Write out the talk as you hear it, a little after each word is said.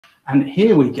And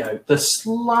here we go. The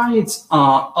slides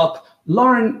are up.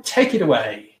 Lauren, take it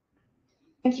away.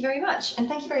 Thank you very much. And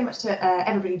thank you very much to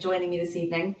everybody joining me this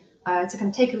evening to kind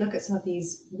of take a look at some of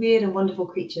these weird and wonderful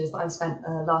creatures that I've spent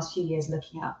the last few years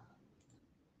looking at.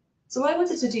 So what I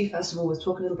wanted to do, first of all, was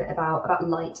talk a little bit about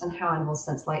light and how animals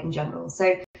sense light in general.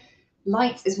 So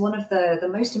light is one of the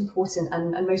most important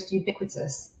and most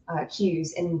ubiquitous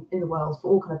cues in the world for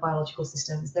all kind of biological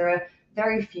systems. There are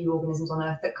very few organisms on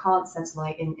Earth that can't sense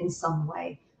light in some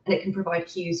way, and it can provide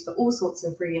cues for all sorts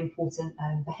of really important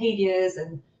behaviors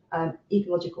and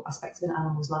ecological aspects of an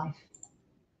animal's life.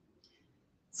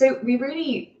 So we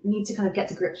really need to kind of get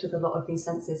to grips with a lot of these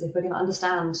senses if we're going to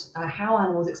understand how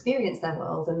animals experience their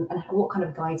world and what kind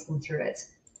of guides them through it.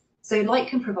 So light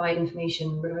can provide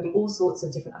information regarding all sorts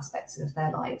of different aspects of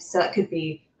their lives. So that could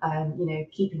be,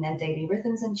 keeping their daily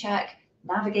rhythms in check,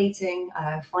 navigating,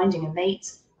 finding a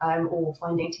mate, or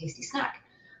finding a tasty snack.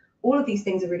 All of these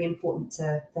things are really important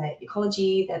to their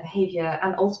ecology, their behavior,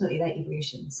 and ultimately their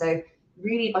evolution. So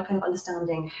really, by kind of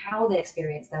understanding how they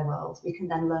experience their world, we can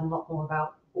then learn a lot more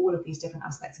about all of these different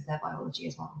aspects of their biology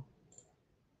as well.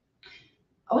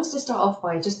 I wanted to start off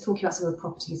by just talking about some of the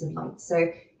properties of light.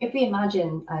 So if we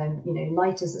imagine,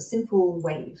 light as a simple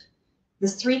wave,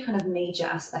 there's three kind of major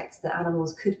aspects that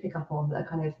animals could pick up on that are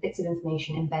kind of bits of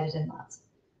information embedded in that.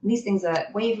 And these things are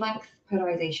wavelength,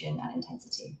 polarization, and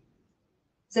intensity.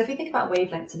 So if we think about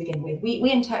wavelength to begin with, we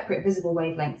interpret visible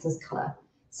wavelengths as color.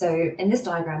 So in this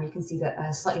diagram, you can see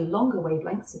that slightly longer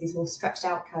wavelengths, so these more stretched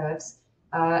out curves,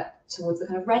 towards the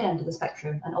kind of red end of the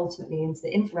spectrum and ultimately into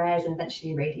the infrared and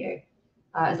eventually radio.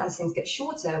 As things get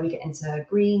shorter, we get into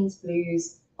greens,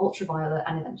 blues, ultraviolet,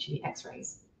 and eventually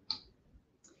X-rays.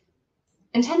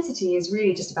 Intensity is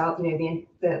really just about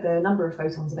the number of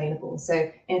photons available.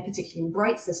 So in a particularly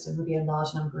bright system would be a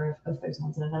large number of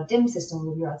photons, and in a dim system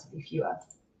would be relatively fewer.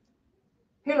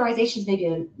 Polarization is maybe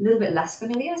a little bit less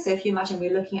familiar. So if you imagine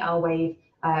we're looking at our wave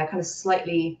kind of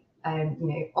slightly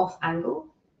off angle,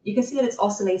 you can see that it's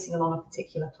oscillating along a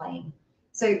particular plane.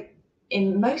 So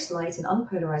in most light, in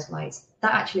unpolarized light,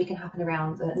 that actually can happen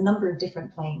around a number of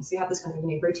different planes. So you have this kind of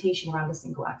rotation around a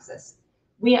single axis.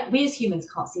 We as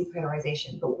humans can't see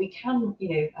polarization, but what we can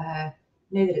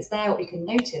know that it's there. What we can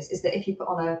notice is that if you put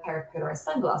on a pair of polarized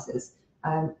sunglasses,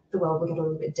 the world will get a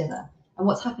little bit dimmer. And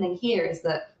what's happening here is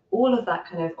that all of that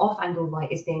kind of off-angle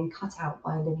light is being cut out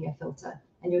by a linear filter,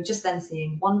 and you're just then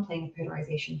seeing one plane of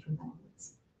polarization from then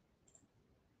onwards.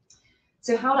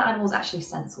 So how do animals actually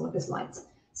sense all of this light?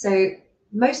 So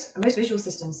most visual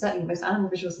systems, certainly most animal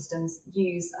visual systems,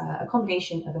 use a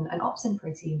combination of an opsin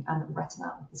protein and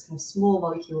retinal, this kind of small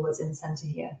molecule that's in the center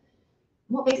here.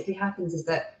 And what basically happens is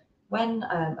that when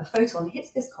a photon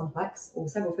hits this complex, or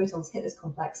several photons hit this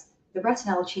complex, the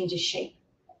retinal changes shape.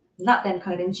 And that then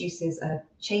kind of induces a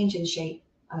change in shape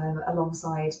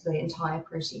alongside the entire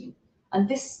protein. And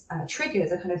this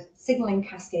triggers a kind of signaling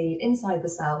cascade inside the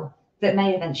cell that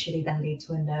may eventually then lead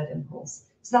to a nerve impulse.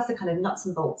 So that's the kind of nuts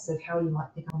and bolts of how you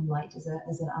might pick up light as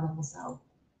an animal cell.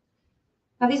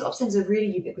 Now these opsins are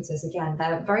really ubiquitous. Again,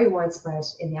 they're very widespread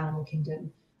in the animal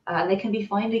kingdom, and they can be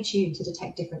finely tuned to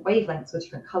detect different wavelengths or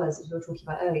different colors, as we were talking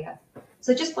about earlier.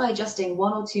 So just by adjusting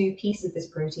one or two pieces of this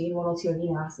protein, one or two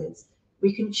amino acids,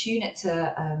 we can tune it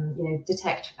to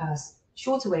detect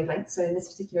shorter wavelengths. So in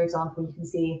this particular example, you can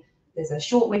see there's a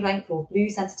short wavelength or blue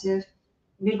sensitive,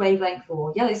 mid wavelength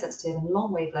or yellow sensitive, and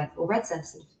long wavelength or red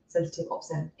sensitive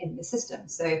opsin in the system.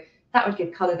 So that would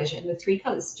give color vision with three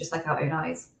colors, just like our own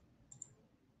eyes.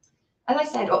 As I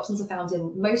said, opsins are found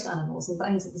in most animals, and that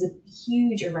means that there's a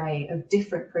huge array of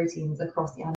different proteins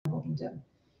across the animal kingdom.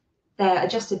 They're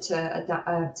adjusted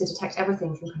to detect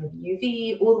everything from kind of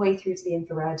UV all the way through to the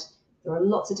infrared. There are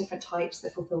lots of different types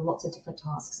that fulfill lots of different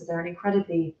tasks. So they're an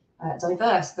incredibly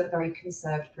diverse but very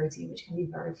conserved protein, which can be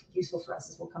very useful for us,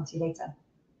 as we'll come to later.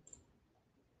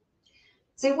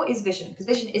 So what is vision? Because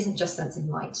vision isn't just sensing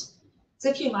light. So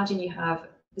if you imagine you have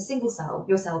a single cell,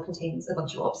 your cell contains a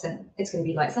bunch of opsin, it's going to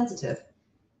be light sensitive.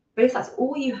 But if that's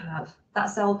all you have,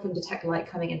 that cell can detect light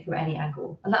coming in from any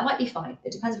angle. And that might be fine.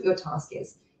 It depends what your task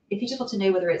is. If you just want to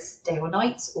know whether it's day or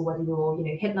night, or whether you're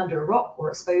hidden under a rock or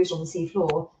exposed on the sea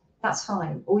floor, that's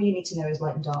fine. All you need to know is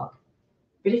light and dark.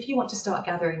 But if you want to start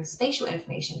gathering spatial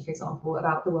information, for example,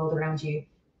 about the world around you,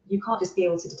 you can't just be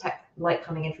able to detect light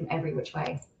coming in from every which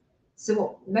way. So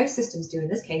what most systems do in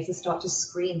this case is start to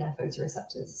screen their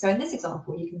photoreceptors. So in this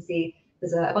example, you can see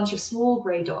there's a bunch of small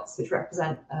grey dots which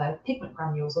represent pigment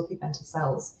granules or pigmented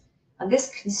cells. And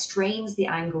this constrains the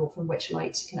angle from which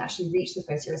light can actually reach the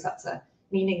photoreceptor,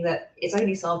 meaning that it's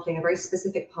only sampling a very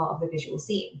specific part of the visual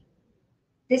scene.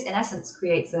 This, in essence,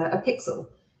 creates a pixel.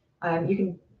 You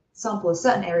can sample a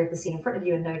certain area of the scene in front of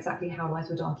you and know exactly how light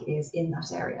or dark it is in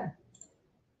that area.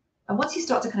 And once you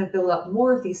start to kind of build up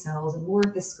more of these cells and more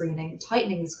of this screening,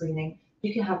 tightening the screening,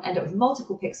 you can end up with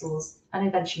multiple pixels and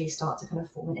eventually start to kind of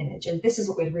form an image. And this is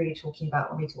what we're really talking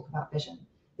about when we talk about vision,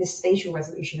 this spatial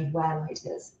resolution of where light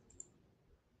is.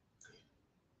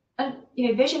 And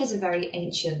vision is a very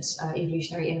ancient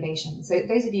evolutionary innovation. So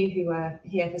those of you who were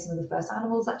here for some of the first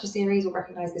animals lecture series will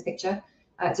recognize this picture.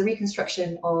 It's a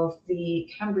reconstruction of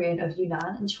the Cambrian of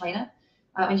Yunnan in China.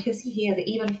 And you can see here that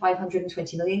even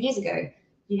 520 million years ago,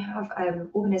 you have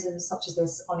organisms such as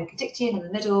this Onychodictyon in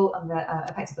the middle and the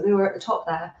Apexabalua at the top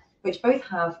there, which both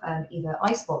have either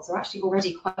eye spots or actually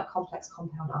already quite complex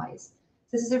compound eyes.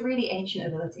 So this is a really ancient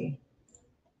ability.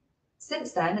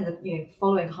 Since then, in the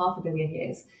following 500 million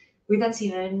years, we've then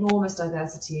seen an enormous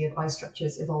diversity of eye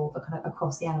structures evolve kind of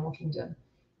across the animal kingdom.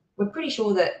 We're pretty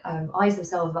sure that eyes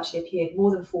themselves have actually appeared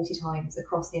more than 40 times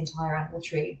across the entire animal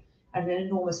tree, and an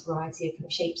enormous variety of kind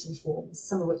of shapes and forms,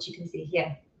 some of which you can see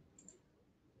here.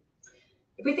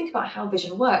 If we think about how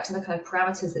vision works and the kind of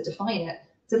parameters that define it,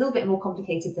 it's a little bit more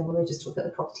complicated than when we just talked about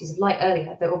the properties of light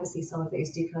earlier, though obviously some of those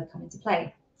do kind of come into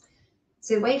play.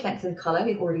 So wavelength and color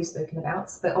we've already spoken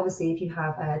about, but obviously if you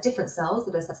have different cells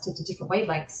that are sensitive to different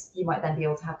wavelengths, you might then be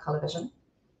able to have color vision.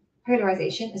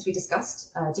 Polarization, as we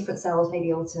discussed, different cells may be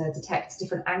able to detect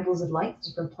different angles of light,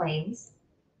 different planes.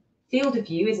 Field of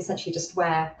view is essentially just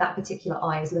where that particular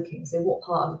eye is looking, so what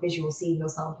part of the visual scene you're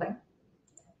sampling.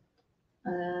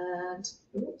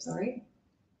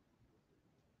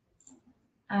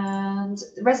 And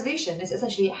resolution is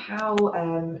essentially how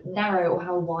narrow or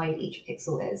how wide each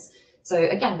pixel is. So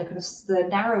again, the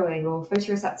narrower your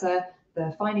photoreceptor,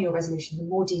 the finer your resolution, the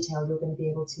more detail you're going to be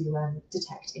able to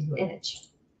detect in your image.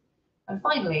 And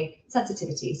finally,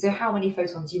 sensitivity. So how many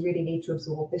photons you really need to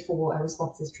absorb before a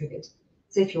response is triggered.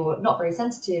 So if you're not very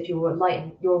sensitive,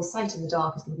 your sight in the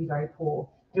dark is going to be very poor.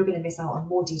 You're going to miss out on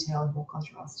more detail and more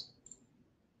contrast.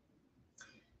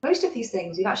 Most of these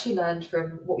things we've actually learned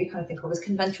from what we kind of think of as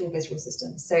conventional visual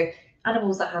systems. So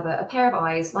animals that have a pair of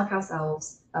eyes like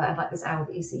ourselves and like this owl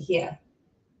that you see here.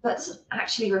 That doesn't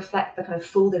actually reflect the kind of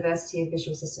full diversity of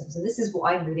visual systems. And this is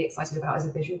what I'm really excited about as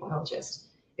a visual biologist,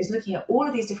 is looking at all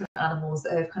of these different animals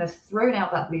that have kind of thrown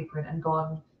out that blueprint and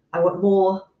gone, I want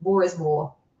more is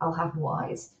more, I'll have more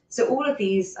eyes. So all of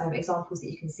these examples that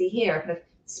you can see here are kind of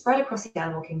spread across the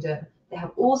animal kingdom. They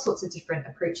have all sorts of different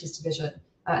approaches to vision.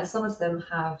 And some of them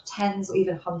have tens or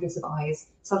even hundreds of eyes,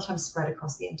 sometimes spread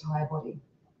across the entire body.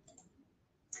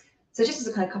 So just as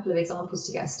a kind of couple of examples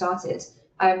to get us started,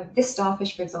 this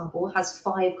starfish, for example, has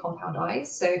 5 compound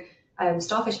eyes. So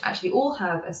starfish actually all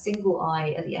have a single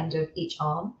eye at the end of each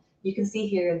arm. You can see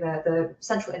here in the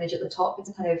central image at the top, it's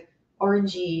a kind of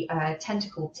orangey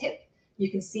tentacle tip.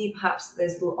 You can see perhaps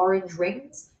there's little orange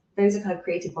rings. Those are kind of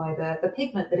created by the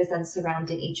pigment that is then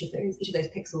surrounding each of those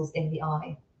pixels in the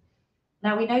eye.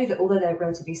 Now we know that although they're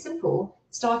relatively simple,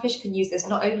 starfish can use this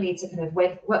not only to kind of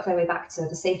work their way back to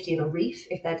the safety of a reef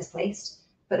if they're displaced,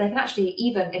 but they can actually,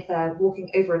 even if they're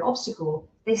walking over an obstacle,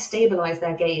 they stabilize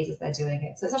their gaze as they're doing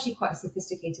it. So it's actually quite a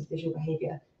sophisticated visual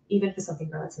behavior, even for something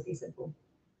relatively simple.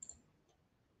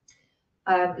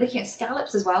 Looking at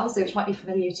scallops as well, so which might be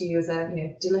familiar to you as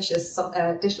a delicious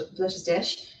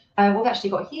dish. What we've actually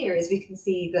got here is we can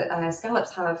see that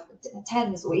scallops have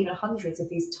tens or even hundreds of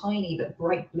these tiny but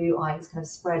bright blue eyes kind of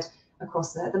spread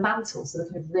across the mantle, so the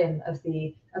kind of rim of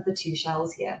the 2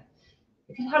 shells here.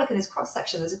 You can have a look at this cross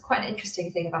section. There's quite an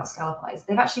interesting thing about scallop eyes.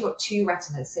 They've actually got 2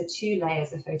 retinas, so 2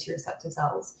 layers of photoreceptor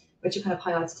cells, which are kind of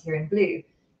highlighted here in blue.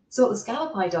 So what the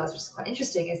scallop eye does, which is quite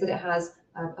interesting, is that it has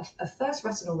a first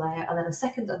retinal layer and then a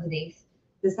second underneath.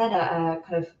 There's then a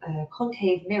kind of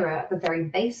concave mirror at the very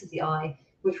base of the eye,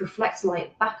 which reflects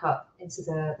light back up into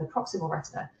the proximal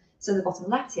retina. So in the bottom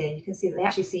left here, you can see that they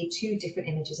actually see 2 different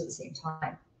images at the same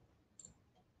time.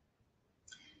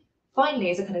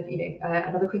 Finally, as a kind of,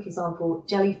 another quick example,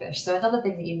 jellyfish. So another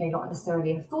thing that you may not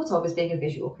necessarily have thought of as being a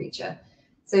visual creature.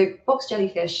 So box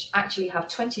jellyfish actually have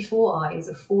 24 eyes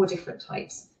of 4 different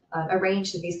types,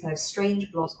 arranged in these kind of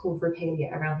strange blobs called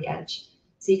rhopalia around the edge.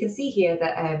 So you can see here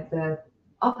that the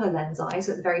upper lens eye,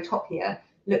 so at the very top here,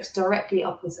 looks directly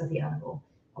upwards of the animal.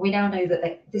 And we now know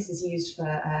that this is used for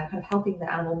kind of helping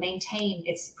the animal maintain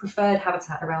its preferred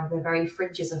habitat around the very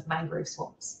fringes of mangrove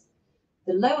swamps.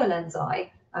 The lower lens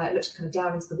eye looks kind of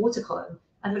down into the water column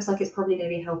and looks like it's probably going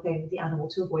to be helping the animal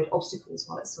to avoid obstacles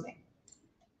while it's swimming.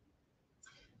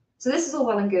 So this is all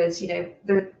well and good.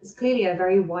 There is clearly a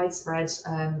very widespread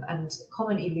and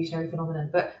common evolutionary phenomenon,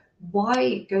 but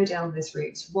why go down this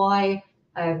route? Why,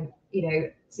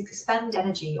 to expend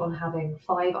energy on having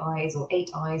 5 eyes or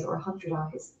 8 eyes or 100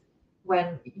 eyes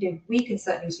when we can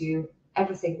certainly do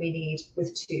everything we need with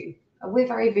two. And we're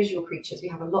very visual creatures. We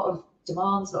have a lot of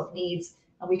demands, a lot of needs,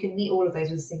 and we can meet all of those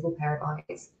with a single pair of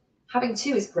eyes. Having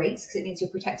two is great because it means you're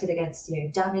protected against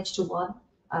damage to one.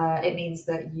 It means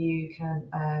that you can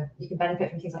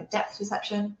benefit from things like depth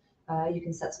perception. You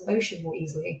can sense motion more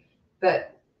easily.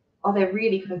 But are there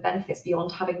really kind of benefits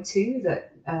beyond having two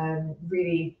that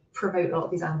really promote a lot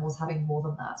of these animals having more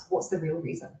than that? What's the real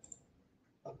reason?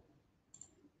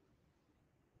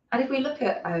 And if we look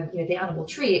at the animal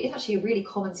tree, it's actually a really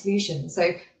common solution.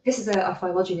 So this is a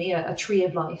phylogeny, a tree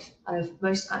of life of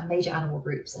most major animal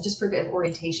groups. And just for a bit of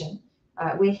orientation,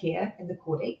 we're here in the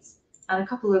chordates, and a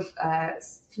couple of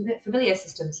familiar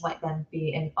systems might then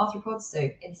be in arthropods, so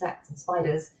insects and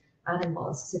spiders, and in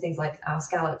mollusks, so things like our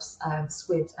scallops,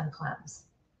 squid, and clams.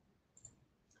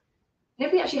 And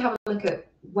if we actually have a look at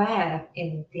where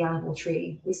in the animal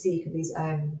tree we see these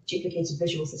duplicated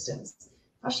visual systems, it's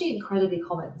actually incredibly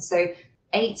common. So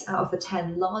 8 out of the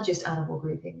 10 largest animal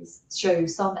groupings show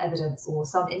some evidence or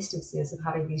some instances of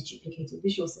having these duplicated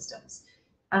visual systems.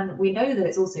 And we know that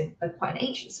it's also quite an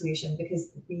ancient solution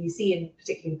because we see in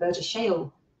particularly Burgess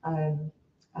Shale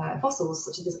fossils,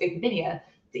 such as this Opiminia,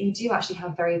 that you do actually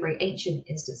have very, very ancient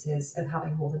instances of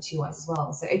having more than 2 eyes as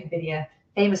well. So Opiminia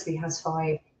famously has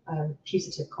 5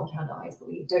 putative compound eyes, but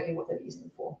we don't know what they're using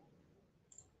them for.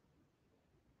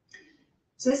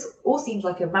 So this all seems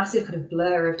like a massive kind of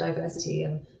blur of diversity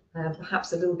and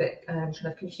perhaps a little bit kind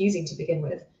of confusing to begin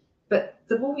with. But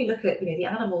the more we look at the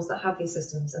animals that have these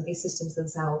systems and these systems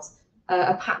themselves,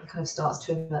 a pattern kind of starts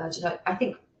to emerge. And I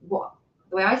think the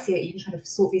way I see it, you can kind of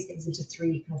sort these things into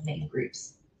 3 kind of main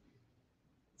groups.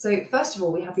 So first of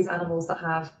all, we have these animals that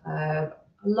have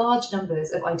large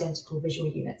numbers of identical visual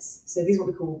units. So these are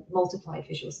what we call multiplied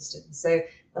visual systems. So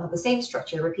they'll have the same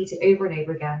structure repeated over and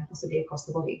over again, possibly across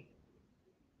the body.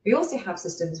 We also have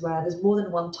systems where there's more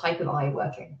than one type of eye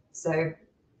working. So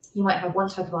you might have one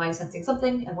type of eye sensing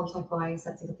something and one type of eye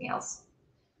sensing something else.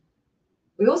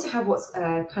 We also have what's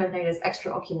kind of known as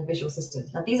extraocular visual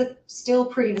systems. Now, these are still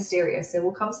pretty mysterious, so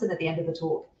we'll come to them at the end of the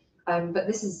talk. But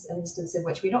this is an instance in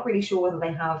which we're not really sure whether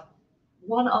they have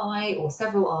one eye or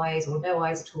several eyes or no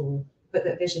eyes at all, but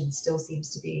that vision still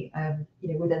seems to be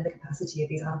within the capacity of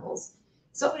these animals.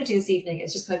 So what I'm going to do this evening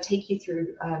is just kind of take you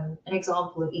through an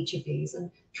example of each of these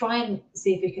and try and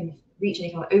see if we can reach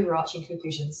any kind of overarching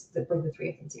conclusions that bring the 3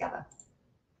 of them together.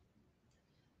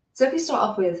 So if we start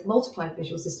off with multiplied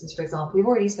visual systems, for example, we've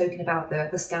already spoken about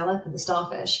the scallop and the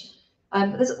starfish,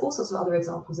 but there's all sorts of other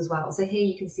examples as well. So here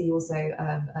you can see also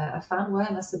a fan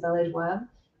worm, a sabellid worm,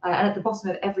 and at the bottom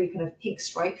of every kind of pink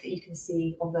stripe that you can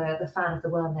see on the fan of the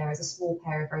worm there is a small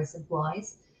pair of very simple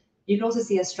eyes. You can also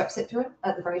see a strepsipteran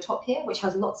at the very top here, which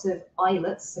has lots of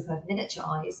eyelets, so kind of miniature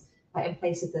eyes, in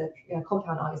place of the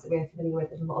compound eyes that we're familiar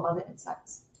with in a lot of other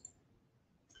insects.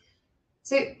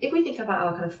 So if we think about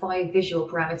our kind of 5 visual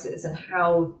parameters and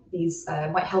how these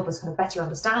might help us kind of better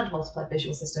understand multiplied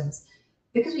visual systems,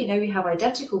 because we know we have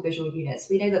identical visual units,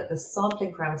 we know that the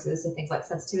sampling parameters, so things like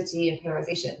sensitivity and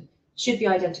polarization, should be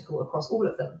identical across all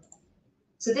of them.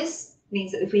 So this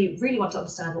means that if we really want to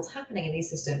understand what's happening in these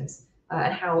systems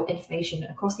and how information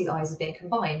across these eyes is being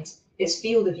combined, it's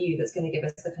field of view that's going to give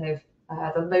us the kind of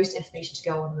the most information to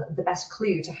go on, the best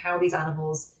clue to how these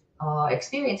animals are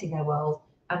experiencing their world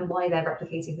and why they're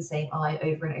replicating the same eye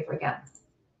over and over again.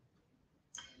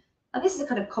 And this is a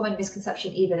kind of common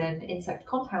misconception even in insect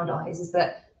compound eyes, is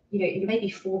that you may be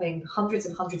forming hundreds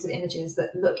and hundreds of images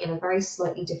that look in a very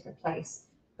slightly different place.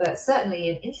 But certainly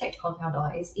in insect compound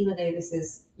eyes, even though this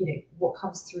is what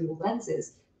comes through all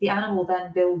lenses, the animal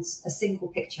then builds a single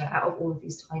picture out of all of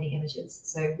these tiny images.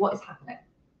 So what is happening?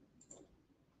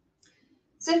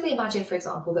 So if we imagine, for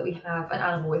example, that we have an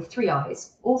animal with 3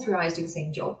 eyes, all 3 eyes do the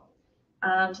same job.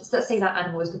 And so let's say that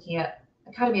animal is looking at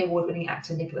Academy Award-winning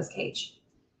actor Nicolas Cage.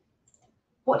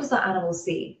 What does that animal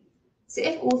see? So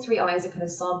if all 3 eyes are kind of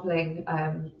sampling,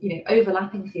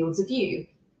 overlapping fields of view,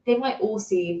 they might all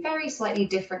see very slightly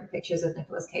different pictures of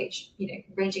Nicolas Cage,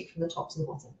 ranging from the top to the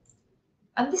bottom.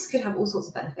 And this could have all sorts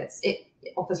of benefits. It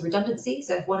offers redundancy.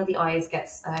 So if one of the eyes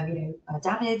gets,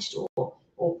 damaged or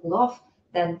pulled off,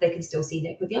 then they can still see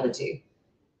Nick with the other 2.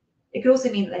 It could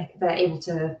also mean that they're able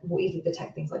to more easily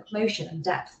detect things like motion and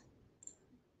depth.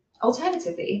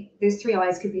 Alternatively, those 3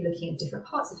 eyes could be looking at different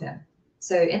parts of him.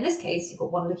 So in this case, you've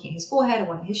got one looking at his forehead and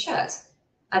one at his shirt.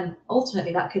 And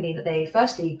ultimately, that could mean that they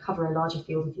firstly cover a larger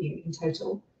field of view in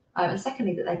total, and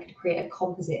secondly, that they could create a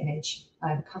composite image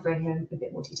covering him in a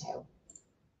bit more detail.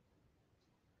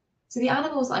 So the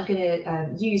animals I'm going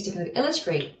to use to kind of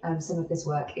illustrate some of this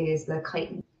work is the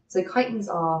chitin. So chitins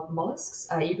are mollusks.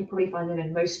 You can probably find them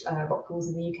in most rock pools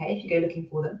in the UK if you go looking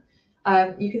for them.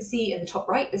 You can see in the top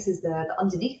right, this is the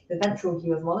underneath, the ventral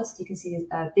view of the mollusk. You can see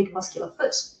a big muscular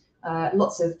foot,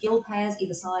 lots of gill pairs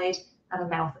either side, and a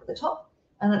mouth at the top.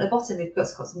 And at the bottom, we've got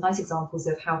some nice examples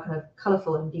of how kind of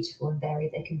colourful and beautiful and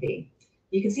varied they can be.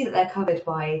 You can see that they're covered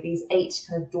by these 8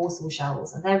 kind of dorsal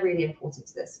shells, and they're really important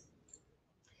to this.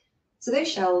 So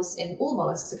those shells in all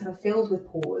mollusks are kind of filled with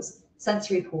pores,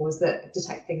 sensory pores that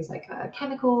detect things like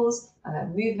chemicals,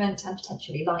 movement, and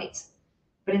potentially light.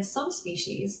 But in some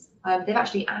species, they've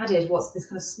actually added what's this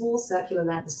kind of small circular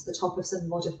lens to the top of some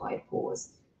modified pores.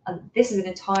 And this is an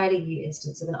entirely new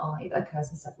instance of an eye that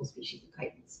occurs in several species of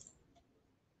chitons.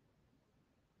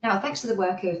 Now, thanks to the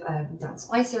work of Dan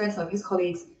Spicer and some of his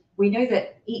colleagues, we know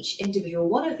that each individual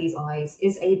one of these eyes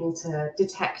is able to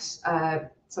detect,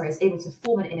 is able to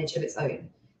form an image of its own.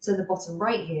 So in the bottom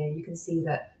right here, you can see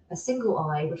that a single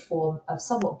eye would form a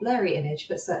somewhat blurry image,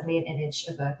 but certainly an image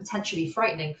of a potentially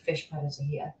frightening fish predator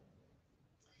here.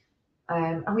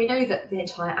 And we know that the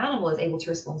entire animal is able to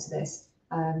respond to this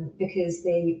because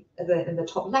in the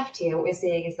top left here, what we're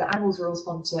seeing is that animals will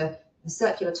respond to a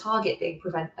circular target being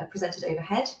presented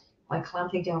overhead by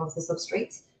clamping down onto the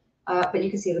substrate. But you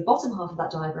can see at the bottom half of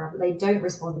that diagram that they don't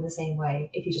respond in the same way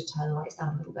if you just turn the lights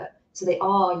down a little bit. So they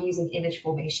are using image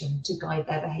formation to guide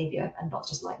their behavior and not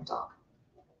just light and dark.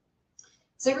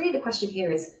 So really the question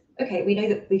here is, okay, we know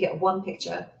that we get one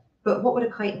picture, but what would a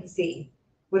chiton see?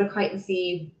 Would a chiton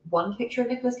see one picture of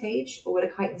Nicolas Cage, or would a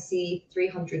chiton see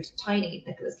 300 tiny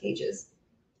Nicolas Cages?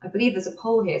 I believe there's a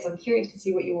poll here, so I'm curious to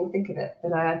see what you all think of it.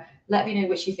 But let me know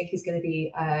which you think is going to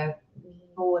be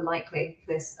more likely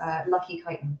for this lucky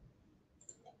chiton.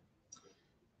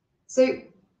 So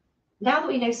now that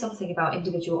we know something about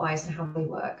individual eyes and how they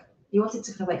work, you wanted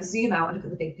to kind of like zoom out and look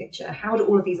at the big picture. How do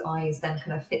all of these eyes then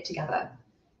kind of fit together?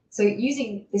 So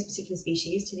using this particular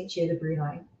species,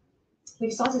 Bruni,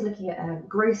 we've started looking at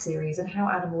growth series and how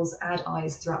animals add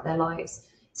eyes throughout their lives.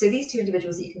 So these 2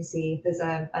 individuals that you can see, there's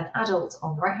an adult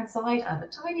on the right-hand side and a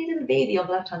tiny little baby on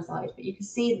the left-hand side, but you can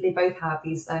see that they both have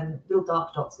these little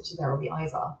dark dots, which is where all the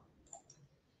eyes are.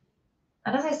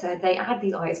 And as I said, they add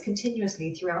these eyes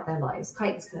continuously throughout their lives.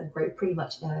 Chitons kind of grow pretty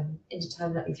much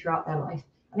indeterminately throughout their life,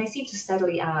 and they seem to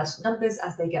steadily add numbers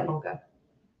as they get longer.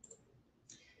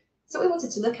 So what we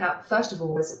wanted to look at, first of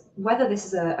all, was whether this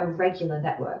is a regular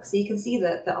network. So you can see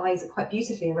that the eyes are quite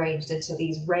beautifully arranged into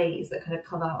these rays that kind of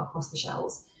come out across the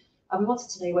shells. And we wanted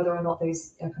to know whether or not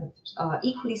those are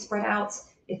equally spread out,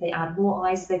 if they add more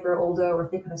eyes as they grow older, or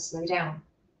if they kind of slow down.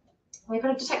 And we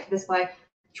kind of detected this by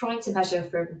trying to measure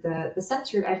from the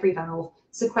center of every valve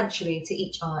sequentially to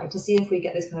each eye to see if we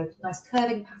get this kind of nice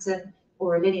curving pattern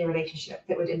or a linear relationship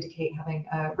that would indicate having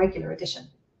a regular addition.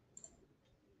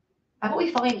 And what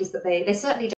we find is that they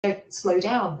certainly don't slow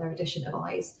down their addition of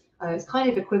eyes. It's kind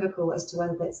of equivocal as to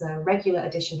whether it's a regular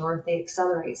addition or if they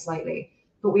accelerate slightly.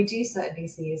 But what we do certainly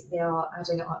see is they are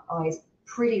adding eyes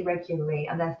pretty regularly,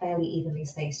 and they're fairly evenly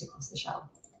spaced across the shell.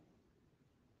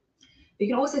 We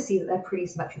can also see that they're pretty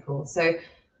symmetrical. So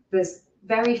there's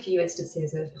very few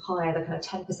instances of higher than kind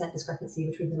of 10% discrepancy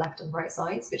between the left and right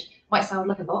sides, which might sound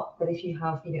like a lot, but if you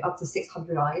have up to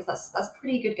 600 eyes, that's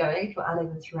pretty good going if you're adding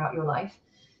them throughout your life.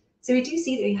 So we do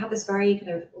see that we have this very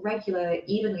kind of regular,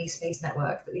 evenly spaced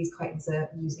network that these chitons are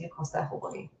using across their whole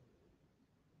body.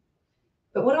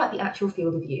 But what about the actual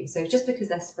field of view? So just because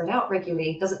they're spread out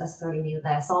regularly doesn't necessarily mean that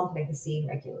they're sampling the scene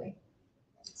regularly.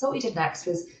 So what we did next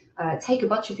was take a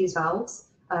bunch of these valves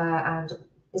and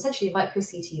essentially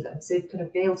micro-CT them. So kind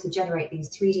of be able to generate these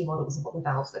 3D models of what the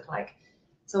valves look like.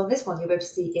 So on this one, you'll be able to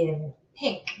see in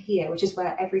pink here, which is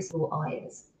where every single eye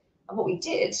is. And what we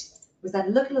did was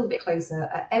then look a little bit closer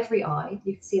at every eye.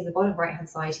 You can see in the bottom right-hand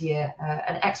side here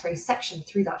an X-ray section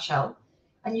through that shell.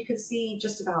 And you can see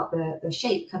just about the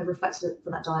shape kind of reflected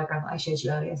from that diagram that I showed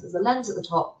you earlier. So there's a lens at the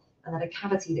top and then a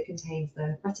cavity that contains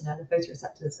the retina, the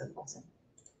photoreceptors at the bottom.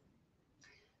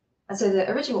 And so the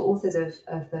original authors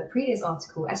of the previous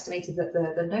article estimated that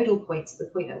the nodal point, the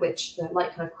point at which the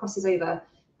light kind of crosses over,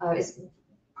 is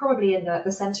probably in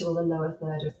the center or the lower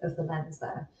third of the lens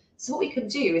there. So what we can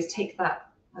do is take that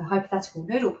hypothetical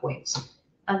nodal point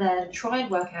and then try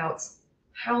and work out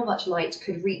how much light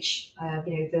could reach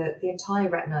the entire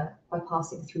retina by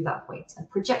passing through that point, and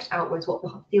project outwards what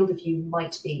the field of view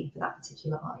might be for that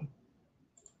particular eye.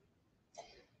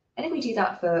 And if we do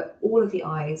that for all of the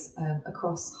eyes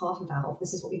across half a valve,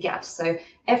 this is what we get. So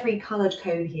every coloured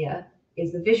cone here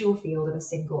is the visual field of a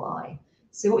single eye.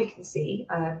 So what we can see,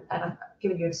 and I've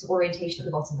given you some orientation at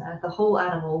the bottom there, the whole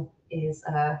animal is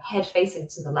head facing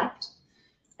to the left.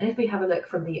 And if we have a look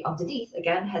from the underneath,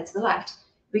 again, head to the left,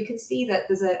 we can see that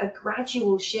there's a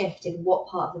gradual shift in what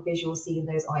part of the visual scene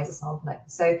those eyes are sampling.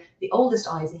 So the oldest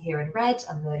eyes are here in red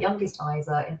and the youngest eyes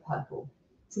are in purple.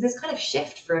 So this kind of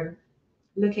shift from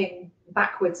looking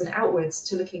backwards and outwards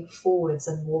to looking forwards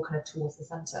and more kind of towards the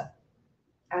center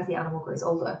as the animal grows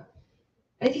older.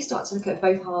 And if you start to look at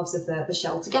both halves of the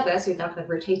shell together, so we've now kind of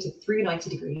rotated through 90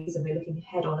 degrees and we're looking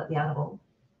head on at the animal,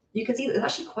 you can see that there's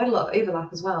actually quite a lot of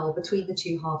overlap as well between the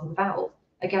two halves of the valve,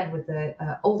 again with the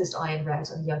oldest eye in red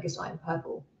and the youngest eye in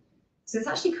purple. So this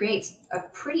actually creates a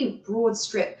pretty broad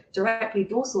strip directly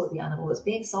dorsal of the animal that's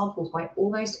being sampled by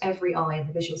almost every eye in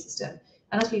the visual system.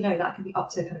 And as we know, that can be up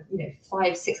to kind of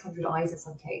 500-600 eyes in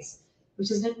some case, which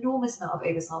is an enormous amount of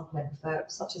oversampling for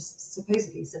such a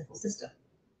supposedly simple system.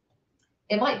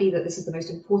 It might be that this is the most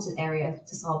important area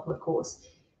to sample, of course.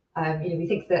 We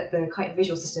think that the chitin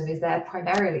visual system is there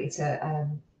primarily to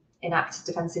enact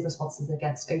defensive responses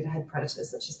against overhead predators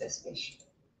such as this fish.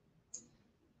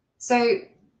 So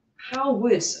how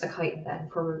would a chitin then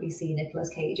probably see Nicolas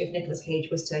Cage if Nicolas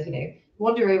Cage was to,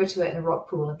 wander over to it in a rock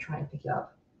pool and try and pick it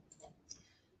up?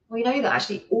 We know that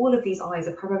actually all of these eyes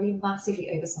are probably massively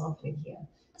oversampling here.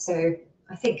 So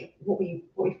I think what we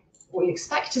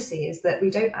expect to see is that we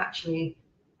don't actually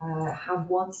have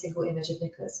one single image of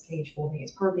Nicolas Cage forming.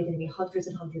 It's probably going to be hundreds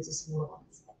and hundreds of smaller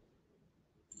ones.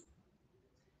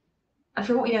 And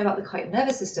from what we know about the chitin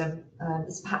nervous system,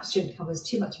 this perhaps shouldn't come as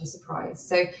too much of a surprise.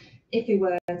 So if we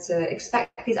were to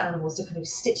expect these animals to kind of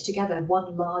stitch together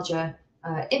one larger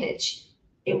image,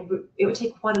 it would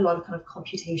take quite a lot of kind of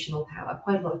computational power,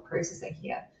 quite a lot of processing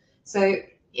here. So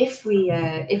if we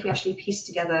actually piece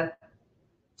together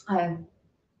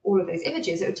all of those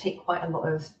images, it would take quite a lot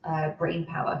of brain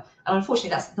power. And unfortunately,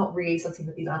 that's not really something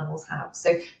that these animals have.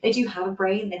 So they do have a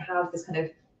brain, they have this kind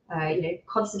of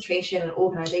concentration and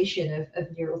organization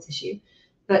of neural tissue,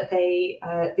 but they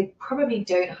probably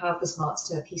don't have the smarts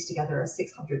to piece together a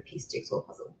 600-piece jigsaw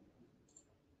puzzle.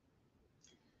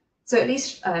 So at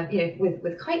least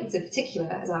with chitins in particular,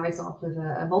 as our example of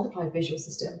a multiplied visual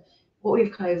system, what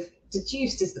we've kind of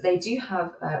deduced is that they do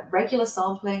have regular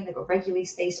sampling, they've got regularly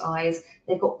spaced eyes,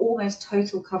 they've got almost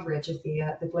total coverage of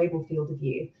the global field of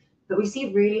view, but we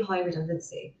see really high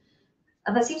redundancy.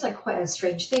 And that seems like quite a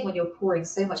strange thing when you're pouring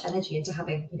so much energy into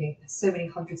having so many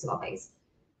hundreds of eyes.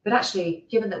 But actually,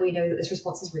 given that we know that this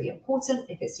response is really important,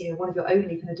 if it's one of your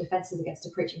only kind of defenses against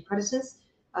approaching predators,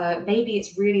 maybe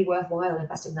it's really worthwhile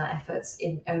investing that efforts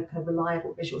in a kind of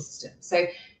reliable visual system. So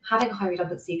having high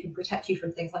redundancy can protect you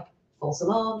from things like false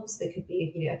alarms. There could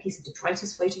be a piece of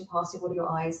detritus floating past in one of your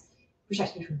eyes,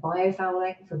 protecting you from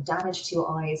biofouling, from damage to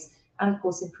your eyes, and of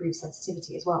course improve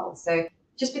sensitivity as well. So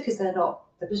just because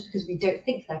we don't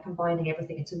think they're combining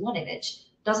everything into one image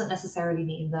doesn't necessarily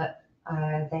mean that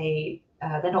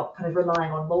they're not kind of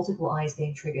relying on multiple eyes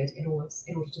being triggered in order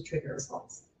to trigger a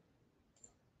response.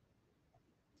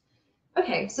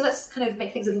 Okay, so let's kind of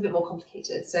make things a little bit more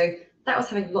complicated. So that was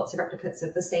having lots of replicates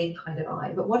of the same kind of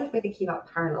eye, but what if we're thinking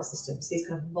about parallel systems, these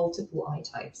kind of multiple eye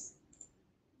types?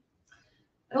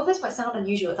 And all this might sound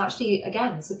unusual, it's actually,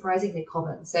 again, surprisingly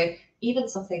common. So even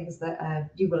some things that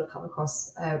you will have come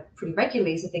across pretty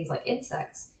regularly, so things like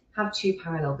insects, have two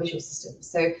parallel visual systems.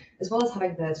 So as well as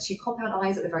having the two compound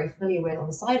eyes that we're very familiar with on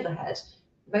the side of the head,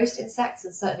 most insects,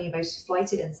 and certainly most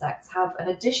flighted insects, have an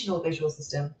additional visual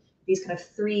system, these kind of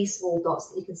three small dots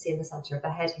that you can see in the center of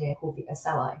the head here called the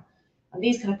ocelli. And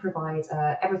these kind of provide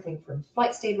everything from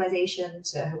flight stabilization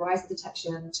to horizon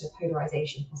detection to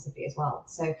polarization possibly as well.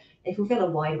 So they fulfill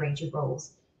a wide range of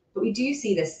roles. But we do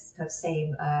see this kind of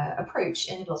same approach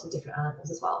in lots of different animals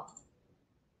as well.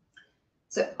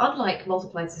 So unlike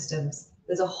multiplied systems,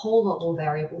 there's a whole lot more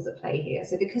variables at play here.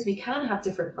 So because we can have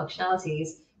different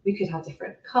functionalities, we could have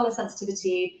different color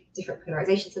sensitivity, different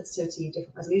polarization sensitivity,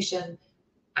 different resolution,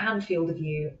 and field of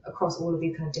view across all of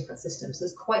these kind of different systems. So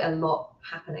there's quite a lot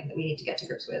happening that we need to get to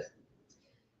grips with.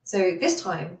 So this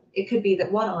time, it could be that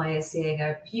one eye is seeing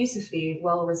a beautifully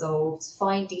well-resolved,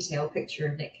 fine detailed picture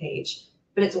of Nick Cage,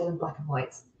 but it's all in black and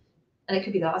white. And it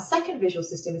could be that our second visual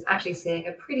system is actually seeing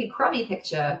a pretty crummy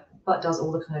picture, but does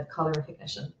all the kind of color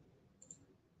recognition.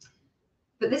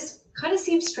 But this kind of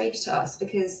seems strange to us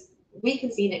because we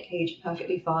can see Nick Cage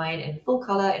perfectly fine in full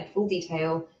color, in full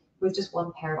detail, with just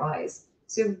one pair of eyes.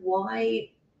 So why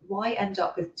end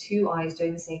up with two eyes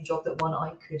doing the same job that one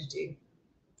eye could do?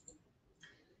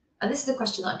 And this is a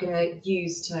question that I'm going to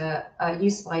use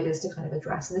spiders to kind of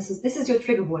address. And this is your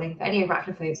trigger warning for any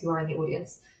arachnophobes who are in the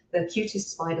audience. The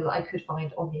cutest spider that I could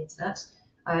find on the internet,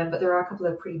 but there are a couple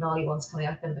of pretty gnarly ones coming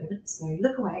up in a moment, so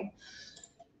look away.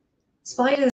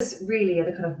 Spiders really are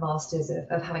the kind of masters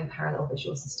of having parallel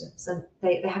visual systems, and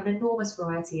they have an enormous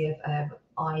variety of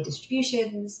eye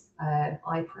distributions,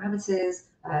 eye parameters,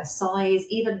 size,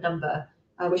 even number,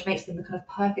 which makes them the kind of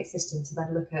perfect system to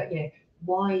then look at,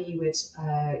 why you would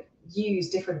use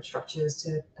different structures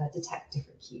to detect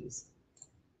different cues.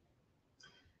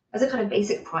 As a kind of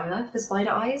basic primer for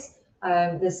spider eyes,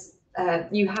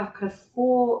 you have kind of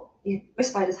most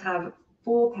spiders have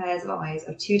 4 pairs of eyes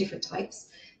of 2 different types.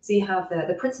 So you have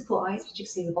the principal eyes, which you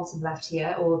can see in the bottom left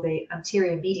here, or the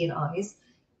anterior median eyes.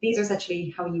 These are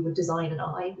essentially how you would design an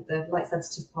eye, with the light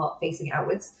sensitive part facing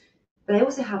outwards. But they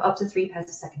also have up to 3 pairs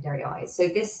of secondary eyes. So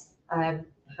this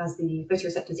has the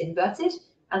photoreceptors inverted,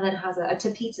 and then has a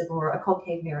tapetum or a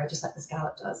concave mirror, just like the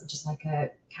scallop does, and just like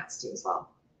cats do as well.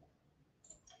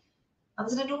 And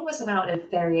there's an enormous amount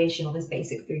of variation on this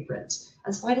basic blueprint.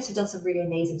 And spiders have done some really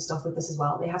amazing stuff with this as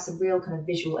well. They have some real kind of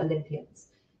visual Olympians.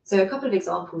 So a couple of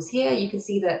examples here, you can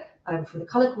see that for the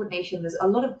color coordination, there's a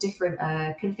lot of different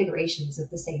configurations of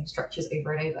the same structures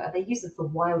over and over, and they use them for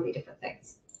wildly different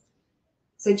things.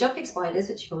 So jumping spiders,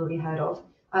 which you've probably heard of,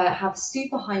 have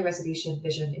super high resolution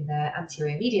vision in their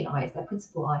anterior median eyes, their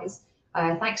principal eyes,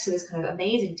 thanks to this kind of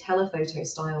amazing telephoto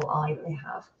style eye that they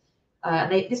have.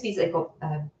 This means that they've got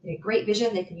great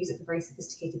vision. They can use it for very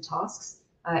sophisticated tasks.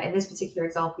 In this particular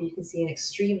example, you can see an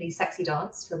extremely sexy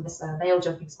dance from this male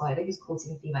jumping spider who's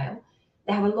courting a female.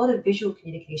 They have a lot of visual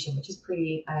communication, which is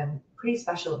pretty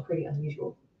special and pretty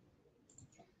unusual.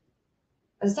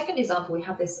 As a second example, we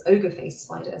have this ogre-faced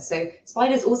spider. So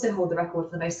spiders also hold the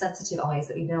record for the most sensitive eyes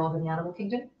that we know of in the animal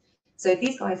kingdom. So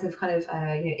these guys have kind of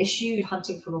eschewed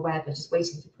hunting from a web and just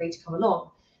waiting for prey to come along.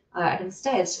 And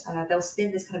instead, they'll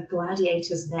spin this kind of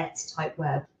gladiator's net type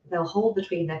web. They'll hold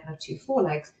between their kind of 2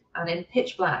 forelegs, and in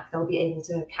pitch black, they'll be able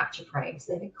to capture prey.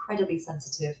 So they have incredibly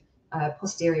sensitive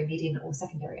posterior, median, or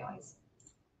secondary eyes.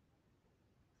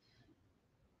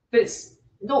 But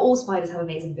not all spiders have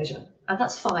amazing vision, and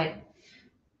that's fine.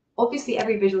 Obviously,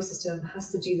 every visual system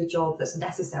has to do the job that's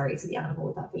necessary to the animal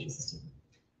with that visual system.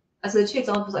 And so the 2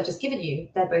 examples I've just given you,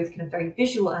 they're both kind of very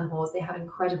visual animals. They have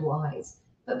incredible eyes.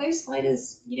 But most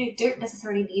spiders, don't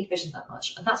necessarily need vision that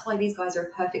much. And that's why these guys are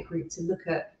a perfect group to look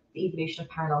at the evolution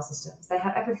of parallel systems. They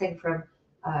have everything from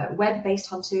web-based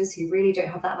hunters who really don't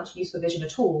have that much use for vision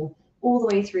at all the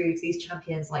way through to these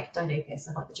champions like Dinopus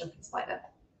and like the jumping spider.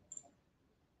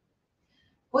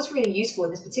 What's really useful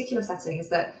in this particular setting is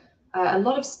that a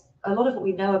lot of what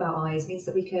we know about eyes means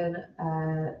that we can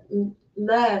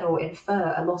learn or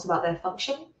infer a lot about their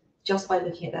function just by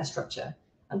looking at their structure.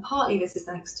 And partly this is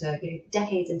thanks to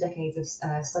decades and decades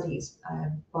of studies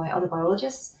by other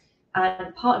biologists,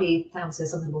 and partly down to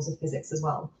some of the laws of physics as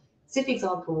well. So for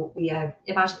example, we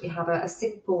imagine we have a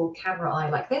simple camera eye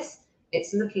like this.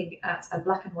 It's looking at a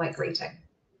black and white grating.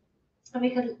 And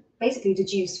we can basically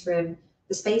deduce from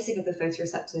the spacing of the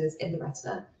photoreceptors in the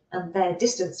retina and their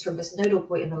distance from this nodal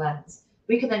point in the lens,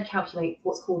 we can then calculate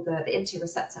what's called the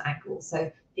interreceptor angle. So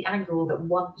the angle that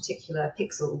one particular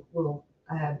pixel will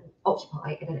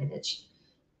occupy in an image.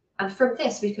 And from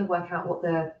this, we can work out what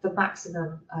the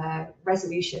maximum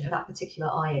resolution of that particular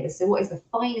eye is. So what is the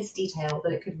finest detail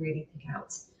that it could really pick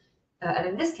out? And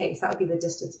in this case, that would be the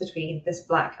distance between this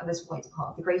black and this white part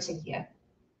of the grating here.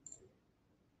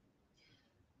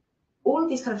 All of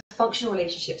these kind of functional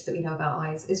relationships that we know about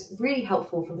eyes is really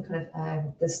helpful from the kind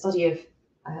of the study of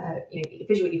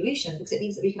visual evolution, because it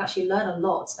means that we can actually learn a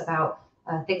lot about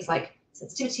things like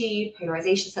sensitivity,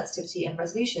 polarization sensitivity, and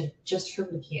resolution just from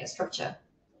looking at structure.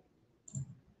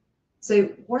 So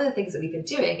one of the things that we've been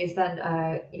doing is then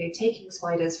taking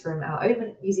spiders from our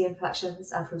own museum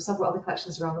collections and from several other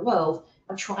collections around the world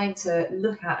and trying to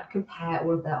look at and compare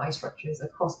all of their eye structures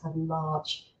across kind of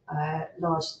large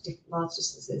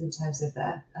distances in terms of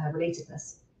their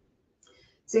relatedness.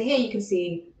 So here you can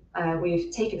see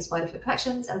we've taken a spider from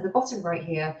collections, and at the bottom right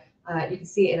here, you can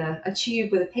see in a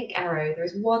tube with a pink arrow, there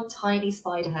is one tiny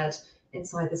spider head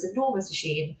inside this enormous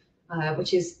machine,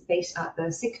 which is based at the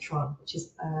synchrotron, which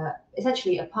is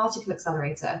essentially a particle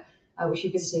accelerator, which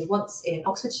we visited once in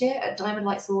Oxfordshire at Diamond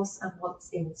Light Source and once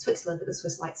in Switzerland at the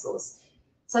Swiss Light Source.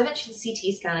 So I mentioned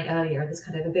CT scanning earlier, and this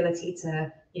kind of ability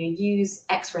to use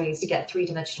X-rays to get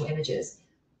 3-dimensional images.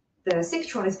 The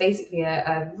synchrotron is basically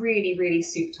a really, really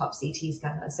souped-up CT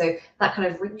scanner. So that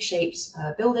kind of ring-shaped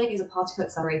building is a particle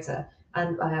accelerator,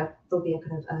 and there'll be a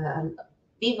kind of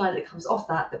beamline that comes off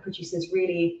that produces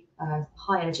really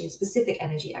high energy, specific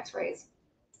energy X-rays.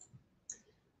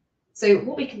 So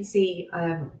what we can see,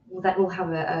 that we'll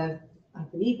have I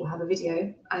believe we'll have a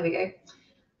video. There we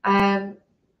go.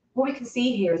 What we can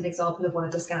see here is an example of one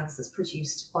of the scans that's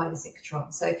produced by the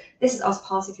synchrotron. So this is us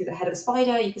passing through the head of a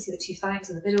spider. You can see the 2 fangs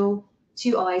in the middle.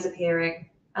 two eyes appearing,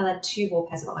 and then two more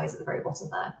pairs of eyes at the very bottom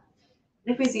there.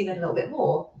 And if we zoom in a little bit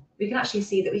more, we can actually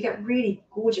see that we get really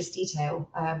gorgeous detail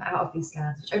out of these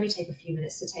scans, which only take a few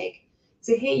minutes to take.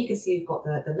 So here you can see we've got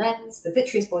the lens, the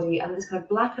vitreous body, and this kind of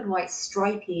black and white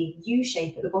stripy U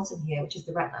shape at the bottom here, which is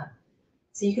the retina.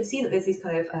 So you can see that there's these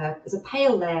kind of, there's a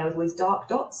pale layer with all these dark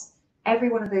dots. Every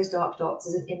one of those dark dots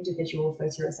is an individual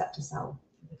photoreceptor cell.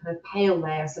 The kind of pale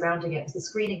layer surrounding it is the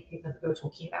screening pigment that we were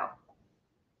talking about.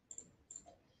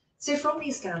 So from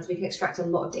these scans, we can extract a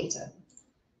lot of data.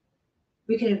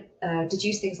 We can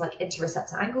deduce things like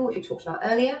interreceptor angle, which we talked about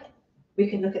earlier. We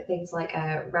can look at things like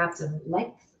rhabdom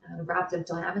length and rhabdom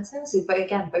diameter. So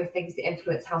again, both things that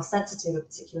influence how sensitive a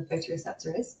particular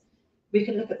photoreceptor is. We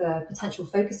can look at the potential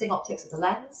focusing optics of the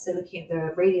lens, so looking at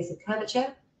the radius of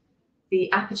curvature,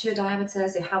 the aperture diameter,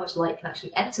 so how much light can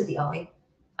actually enter the eye,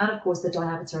 and of course the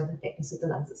diameter and the thickness of the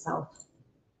lens itself.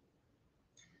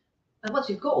 And once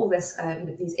we've got all this,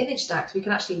 these image stacks, we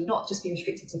can actually not just be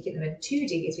restricted to looking at them in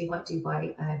 2D as we might do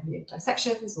by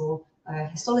dissections or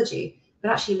histology,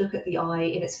 but actually look at the eye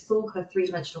in its full kind of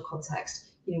three-dimensional context.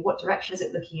 What direction is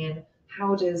it looking in?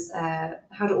 How do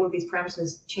all of these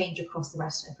parameters change across the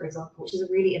retina, for example, which is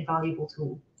a really invaluable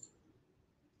tool.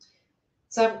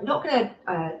 So I'm not going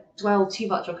to dwell too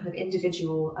much on kind of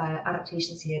individual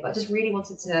adaptations here, but I just really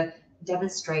wanted to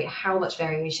demonstrate how much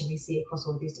variation we see across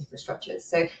all of these different structures.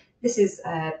 So this is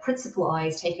principal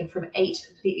eyes taken from 8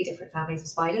 completely different families of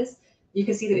spiders. You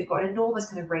can see that we've got an enormous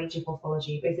kind of range of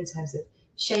morphology, both in terms of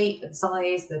shape and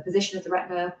size, the position of the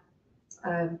retina.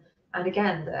 And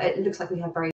again, it looks like we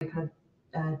have very kind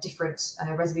of different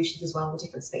resolutions as well, with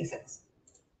different spacings.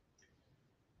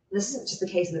 This isn't just the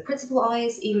case in the principal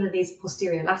eyes, even in these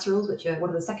posterior laterals, which are one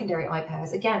of the secondary eye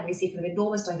pairs. Again, we see kind of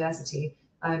enormous diversity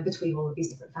between all of these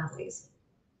different families.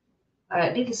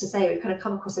 Needless to say, we've kind of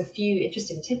come across a few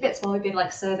interesting tidbits while we've been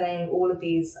surveying all of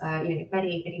these,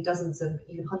 many dozens and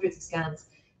even hundreds of scans.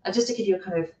 And just to give you a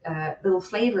kind of little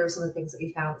flavour of some of the things that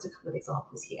we found, a couple of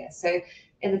examples here. So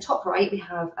in the top right, we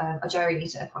have a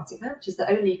Gyrometer aquatica, which is the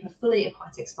only kind of fully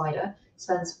aquatic spider,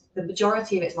 spends the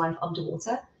majority of its life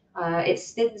underwater. It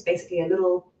spins basically a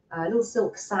little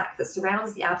silk sac that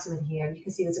surrounds the abdomen here, and you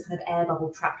can see there's a kind of air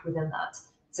bubble trapped within that.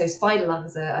 So spider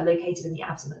lungs are located in the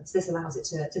abdomen, so this allows it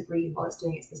to breathe while it's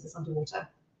doing its business underwater.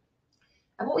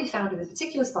 And what we found in this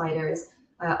particular spider is,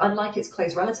 unlike its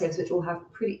close relatives, which all have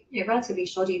pretty, relatively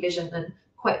shoddy vision and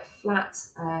quite flat,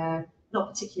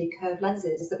 not particularly curved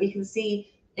lenses, is that we can see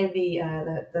in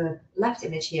the left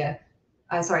image here,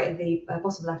 in the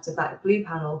bottom left of that blue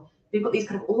panel, we've got these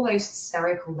kind of almost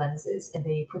spherical lenses in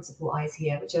the principal eyes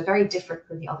here, which are very different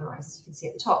from the other eyes, as you can see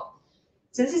at the top.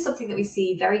 So this is something that we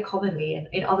see very commonly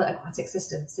in other aquatic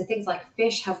systems. So things like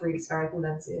fish have really spherical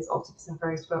lenses, octopus have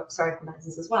very spherical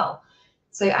lenses as well.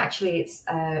 So actually it's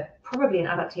probably an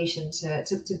adaptation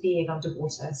to being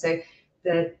underwater. So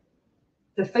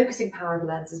the focusing power of the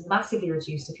lens is massively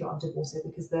reduced if you're underwater,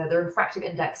 because the refractive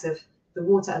index of the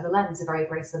water and the lens are very,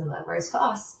 very similar. Whereas for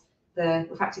us, the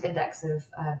refractive index of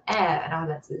air and our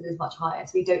lenses is much higher.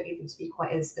 So we don't need them to be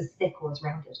quite as thick or as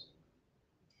rounded.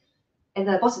 In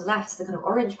the bottom left, the kind of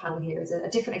orange panel here is a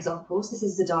different example. So this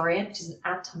is Zidarian, which is an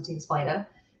ant hunting spider.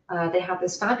 They have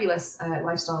this fabulous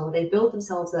lifestyle where they build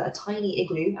themselves a tiny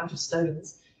igloo out of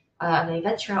stones, and they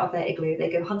venture out of their igloo. They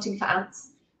go hunting for ants,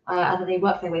 and then they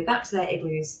work their way back to their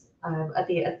igloos at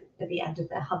the end of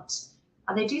their hunt.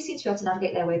 And they do seem to be able to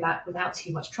navigate their way back without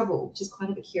too much trouble, which is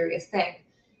kind of a curious thing.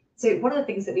 So one of the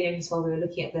things that we noticed while we were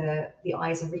looking at the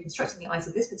eyes and reconstructing the eyes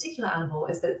of this particular animal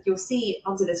is that you'll see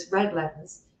under this red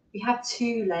lens, we have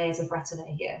 2 layers of retina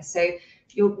here. So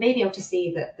you'll maybe able to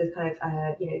see that the kind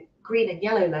of green and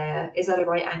yellow layer is at a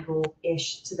right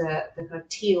angle-ish to the kind of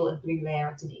teal and blue layer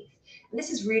underneath. And this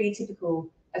is really typical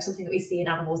of something that we see in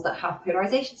animals that have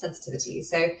polarization sensitivity.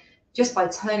 So just by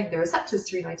turning the receptors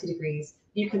 390 degrees,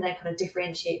 you can then kind of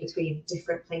differentiate between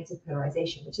different planes of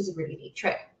polarization, which is a really neat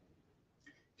trick.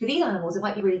 For these animals, it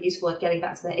might be really useful at getting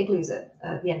back to their igloos at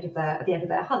the end of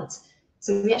their hunt.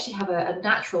 So we actually have a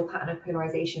natural pattern of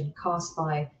polarization cast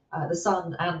by the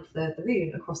sun and the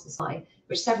moon across the sky,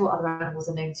 which several other animals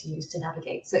are known to use to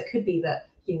navigate. So it could be that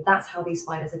that's how these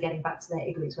spiders are getting back to their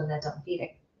igloos when they're done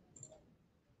feeding.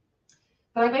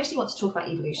 But I mostly want to talk about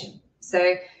evolution.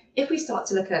 So if we start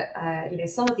to look at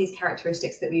some of these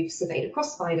characteristics that we've surveyed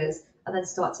across spiders, and then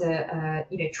start to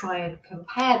try and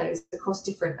compare those across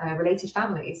different related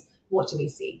families, what do we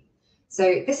see?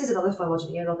 So this is another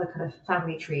phylogeny, another kind of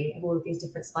family tree of all of these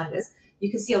different spiders.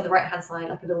 You can see on the right-hand side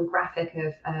like a little graphic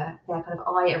of their kind of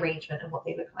eye arrangement and what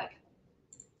they look like.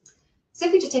 So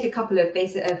if we just take a couple of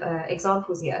basic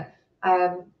examples here,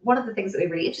 one of the things that we're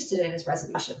really interested in is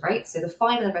resolution, right? So the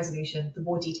finer the resolution, the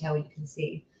more detail you can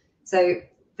see. So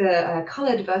the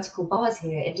coloured vertical bars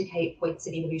here indicate points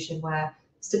in evolution where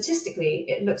statistically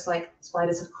it looks like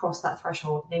spiders have crossed that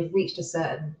threshold and they've reached a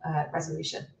certain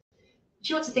resolution. If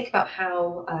you want to think about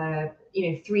how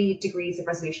 3 degrees of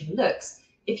resolution looks,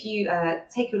 if you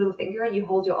take your little finger and you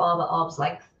hold your arm at arm's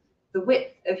length, the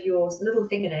width of your little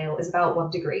fingernail is about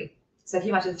 1 degree. So if you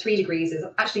imagine 3 degrees is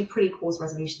actually pretty coarse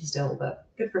resolution still, but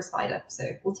good for a spider,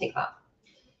 so we'll take that.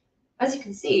 As you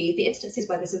can see, the instances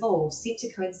where this evolves seem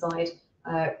to coincide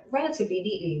relatively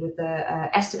neatly with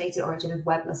the estimated origin of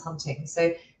webless hunting.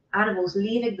 So animals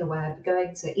leaving the web,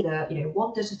 going to either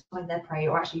wander to find their prey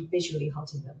or actually visually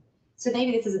hunting them. So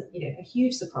maybe this isn't a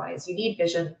huge surprise. You need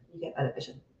vision, you get better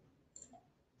vision.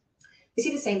 We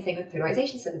see the same thing with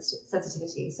polarization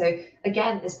sensitivity. So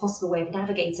again, this possible way of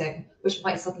navigating, which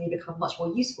might suddenly become much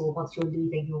more useful once you're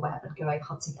leaving your web and going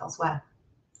hunting elsewhere.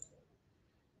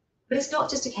 But it's not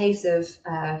just a case of,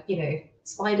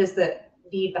 spiders that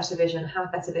need better vision,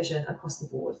 have better vision across the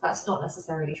board. That's not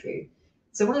necessarily true.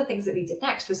 So one of the things that we did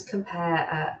next was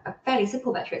compare a fairly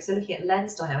simple metric, so looking at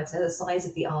lens diameter, the size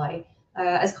of the eye,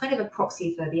 as kind of a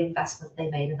proxy for the investment they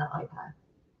made in that eye pair.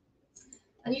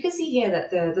 And you can see here that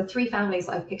the 3 families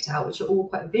that I've picked out, which are all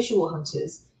quite visual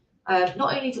hunters,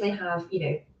 not only do they have,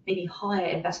 maybe higher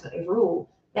investment overall,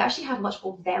 they actually have much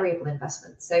more variable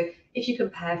investment. So if you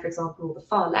compare, for example, the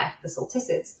far left, the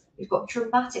salticids, we've got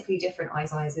dramatically different eye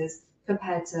sizes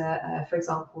compared to, for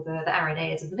example, the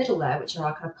araneids in the middle there, which are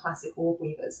our kind of classic orb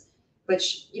weavers,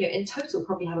 which, in total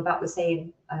probably have about the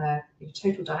same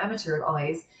total diameter of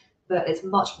eyes, but it's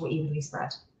much more evenly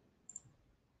spread.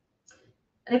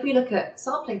 And if we look at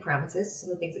sampling parameters, some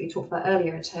of the things that we talked about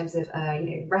earlier in terms of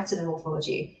retina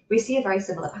morphology, we see a very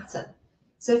similar pattern.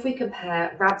 So if we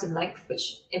compare rhabdom length,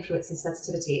 which influences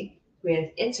sensitivity,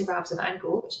 with interrhabdom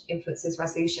angle, which influences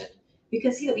resolution, we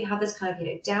can see that we have this kind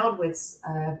of downwards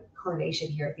correlation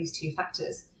here of these 2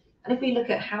 factors. And if we look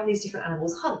at how these different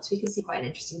animals hunt, we can see quite an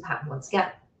interesting pattern once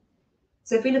again.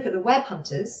 So if we look at the web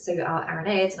hunters, so our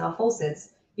araneids and our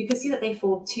falcids, you can see that they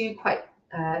form 2 quite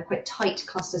tight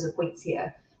clusters of points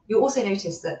here. You'll also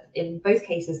notice that in both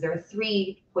cases there are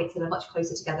 3 points that are much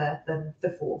closer together than the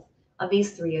 4th, and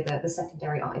these 3 are the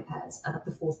secondary eye pairs, and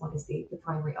the 4th one is the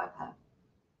primary eye pair.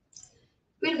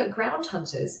 If we look at ground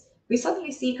hunters, we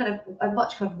suddenly see kind of a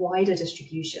much wider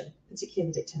distribution,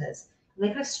 particularly in dictynars, and they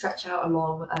kind of stretch out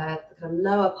along the kind of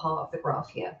lower part of the graph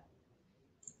here.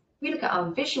 If we look at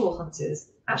our visual hunters,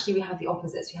 actually we have the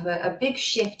opposites. We have a big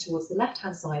shift towards the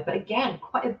left-hand side, but again,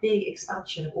 quite a big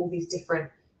expansion of all these different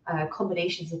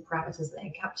combinations of parameters that they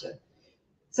can capture.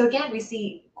 So again, we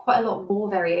see quite a lot more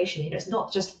variation. It's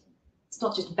not just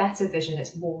better vision,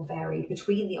 it's more varied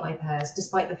between the eye pairs,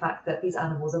 despite the fact that these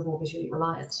animals are more visually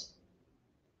reliant.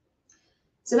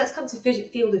 So let's come to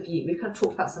field of view. We've kind of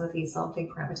talked about some of these sampling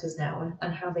parameters now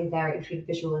and how they vary between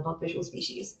visual and non-visual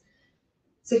species.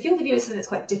 So field of view is something that's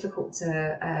quite difficult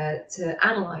to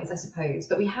analyze, I suppose,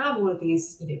 but we have all of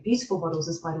these beautiful models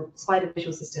of spider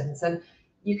visual systems, and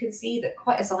you can see that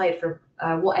quite aside from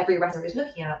what every retina is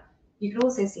looking at, you can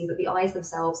also see that the eyes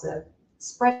themselves are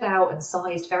spread out and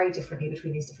sized very differently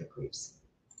between these different groups.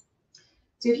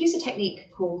 So we've used a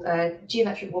technique called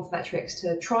geometric morphometrics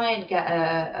to try and get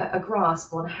a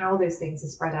grasp on how those things are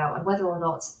spread out and whether or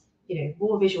not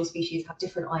more visual species have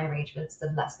different eye arrangements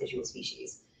than less visual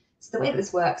species. So the way that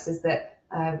this works is that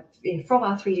from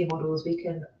our 3D models, we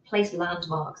can place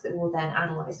landmarks that we'll then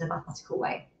analyze in a mathematical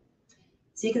way.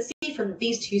 So you can see from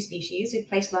these 2 species, we've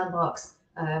placed landmarks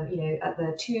at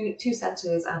the two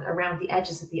centers and around the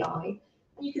edges of the eye.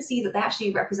 And you can see that they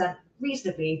actually represent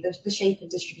reasonably the shape and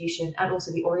distribution and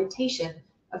also the orientation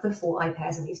of the 4 eye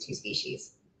pairs in these 2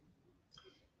 species.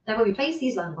 Now, when we place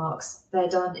these landmarks, they're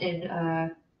done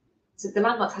in, so the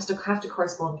landmarks have to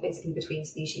correspond basically between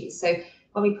species. So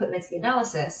when we put them into the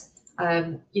analysis,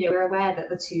 we're aware that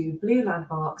the 2 blue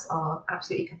landmarks are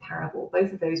absolutely comparable.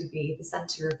 Both of those would be the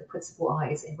center of the principal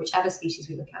eyes in whichever species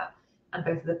we look at. And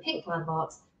both of the pink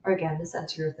landmarks are again the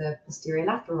center of the posterior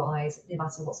lateral eyes, no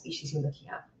matter what species you're looking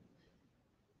at.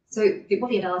 So what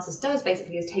the analysis does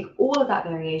basically is take all of that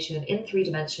variation in 3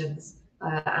 dimensions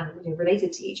and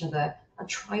related to each other, and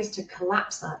tries to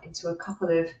collapse that into a couple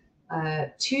of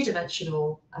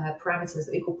 2-dimensional parameters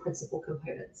that we call principal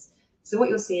components. So what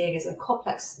you're seeing is a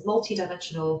complex,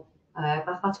 multi-dimensional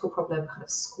mathematical problem kind of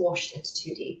squashed into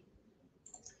 2D.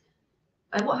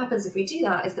 And what happens if we do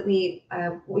that is that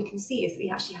what we can see is that we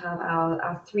actually have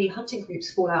our 3 hunting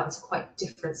groups fall out into quite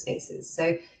different spaces.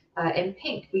 So in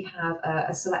pink, we have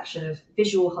a selection of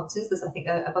visual hunters. There's, I think,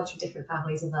 a bunch of different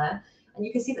families in there. And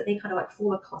you can see that they kind of like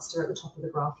form a cluster at the top of the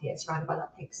graph here, surrounded by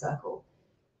that pink circle.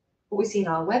 What we see in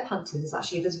our web hunters is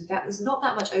actually there's not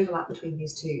that much overlap between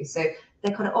these two. So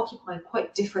they're kind of occupying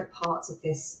quite different parts of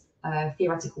this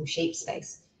theoretical shape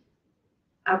space.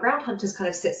 Our ground hunters kind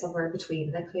of sit somewhere in between,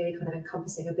 and they're clearly kind of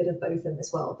encompassing a bit of both of them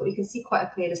as well. But we can see quite a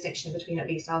clear distinction between at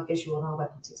least our visual and our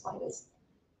web hunting spiders.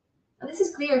 And this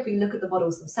is clear if we look at the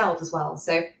models themselves as well.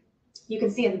 So you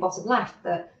can see in the bottom left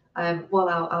that while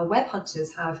our web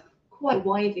hunters have quite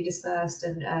widely dispersed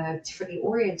and differently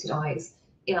oriented eyes,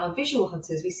 in our visual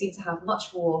hunters, we seem to have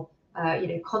much more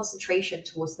concentration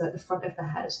towards the front of the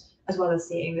head, as well as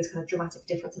seeing this kind of dramatic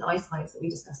difference in eye size that we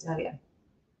discussed earlier.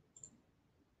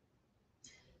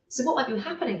 So what might be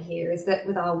happening here is that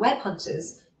with our web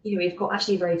hunters, we've got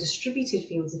actually very distributed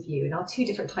fields of view, and our two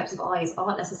different types of eyes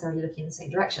aren't necessarily looking in the same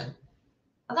direction.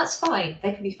 And that's fine.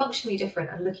 They can be functionally different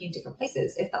and looking in different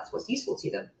places if that's what's useful to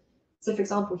them. So for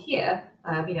example, here,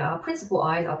 our principal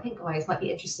eyes, our pink eyes, might be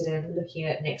interested in looking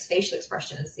at Nick's facial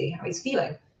expression and seeing how he's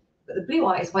feeling. But the blue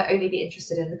eyes might only be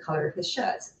interested in the colour of his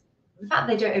shirt. The fact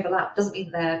that they don't overlap doesn't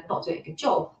mean they're not doing a good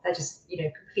job. They're just,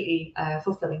 completely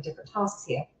fulfilling different tasks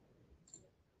here.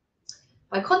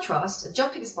 By contrast, a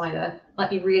jumping spider might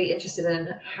be really interested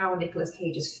in how Nicolas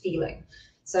Cage is feeling.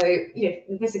 So,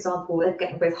 in this example, they're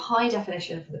getting both high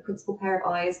definition from the principal pair of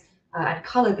eyes and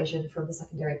colour vision from the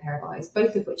secondary pair of eyes,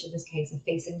 both of which in this case are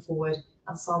facing forward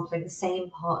and sampling the same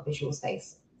part of visual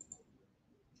space.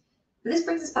 But this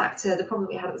brings us back to the problem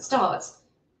we had at the start.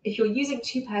 If you're using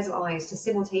two pairs of eyes to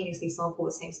simultaneously sample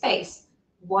the same space,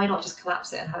 why not just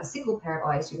collapse it and have a single pair of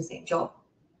eyes do the same job?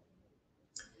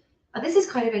 And this is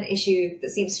kind of an issue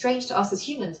that seems strange to us as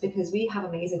humans because we have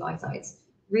amazing eyesight,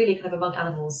 really kind of among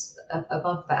animals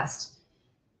above best.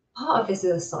 Part of this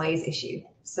is a size issue.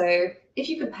 So if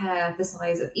you compare the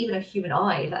size of even a human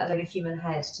eye, let alone a human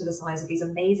head, to the size of these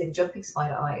amazing jumping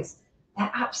spider eyes,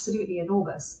 they're absolutely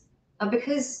enormous. And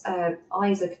because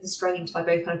eyes are constrained by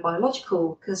both kind of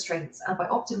biological constraints and by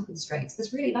optical constraints,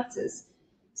 this really matters.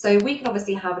 So we can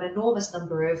obviously have an enormous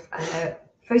number of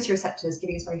photoreceptors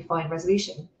giving us very fine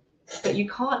resolution, but you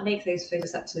can't make those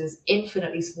photoreceptors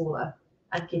infinitely smaller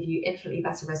and give you infinitely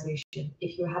better resolution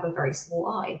if you have a very small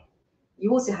eye.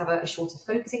 You also have a shorter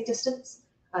focusing distance,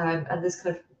 and there's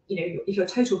kind of, if your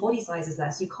total body size is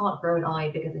less, you can't grow an eye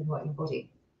bigger than your own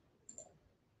body.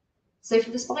 So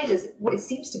for the spiders, what it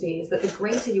seems to be is that the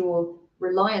greater your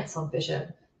reliance on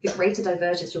vision, the greater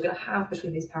divergence you're going to have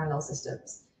between these parallel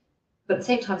systems. But at the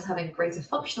same time as having greater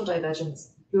functional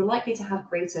divergence, you're likely to have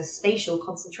greater spatial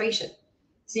concentration.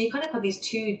 So you kind of have these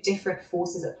two different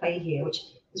forces at play here, which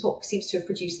is what seems to have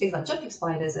produced things like jumping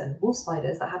spiders and wolf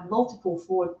spiders that have multiple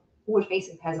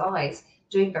forward-facing pairs of eyes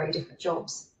doing very different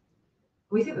jobs.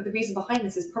 We think that the reason behind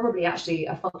this is probably actually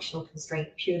a functional constraint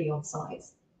purely on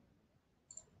size.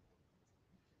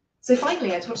 So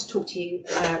finally, I just want to talk to you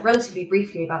relatively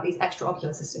briefly about these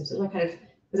extraocular systems, which I kind of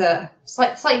was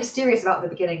slightly mysterious about at the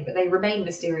beginning, but they remain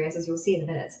mysterious, as you'll see in a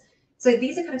minute. So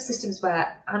these are kind of systems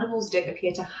where animals don't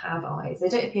appear to have eyes. They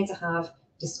don't appear to have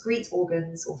discrete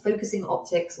organs or focusing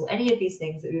optics or any of these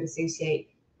things that we would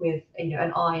associate with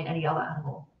an eye in any other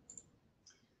animal.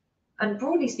 And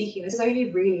broadly speaking, this has only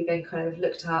really been kind of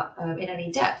looked at in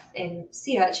any depth in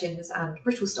sea urchins and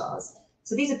brittle stars.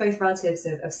 So these are both relatives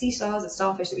of sea stars, of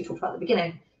starfish that we talked about at the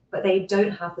beginning, but they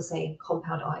don't have the same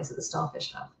compound eyes that the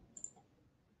starfish have.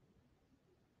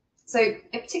 So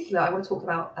in particular, I want to talk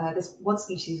about this one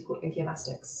species called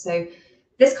Ophiomastix. So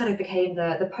this kind of became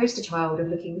the poster child of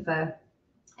looking for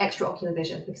extraocular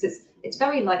vision because it's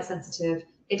very light sensitive.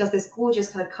 It does this gorgeous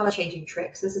kind of color changing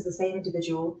trick. So this is the same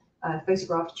individual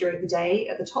photographed during the day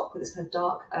at the top with this kind of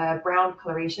dark brown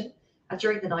coloration, and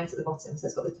during the night at the bottom. So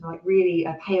it's got this kind of like really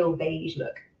pale beige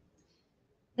look.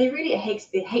 They really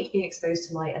hate being exposed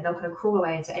to light, and they'll kind of crawl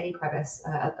away into any crevice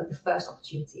at the first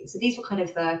opportunity. So these were kind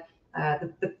of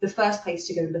the first place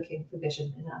to go looking for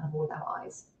vision in an animal without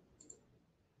eyes.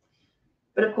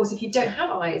 But of course, if you don't have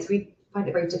eyes, we find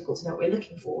it very difficult to know what we're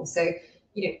looking for. So,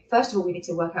 first of all, we need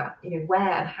to work out, where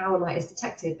and how light is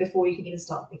detected before you can even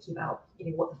start thinking about,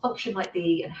 what the function might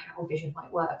be and how vision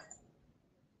might work.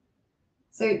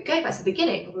 So going back to the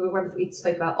beginning, we remember that we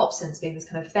spoke about opsins being this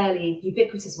kind of fairly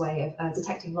ubiquitous way of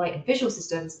detecting light in visual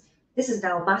systems. This is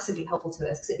now massively helpful to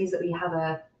us because it means that we have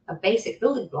a basic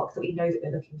building block that we know that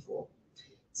we're looking for.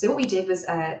 So what we did was,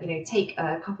 take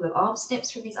a couple of arm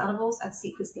snips from these animals and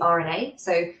sequence the RNA.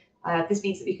 So this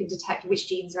means that we can detect which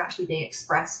genes are actually being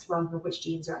expressed rather than which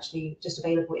genes are actually just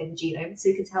available in the genome. So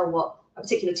we can tell what a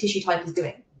particular tissue type is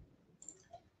doing.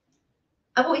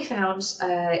 And what we found is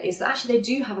that actually they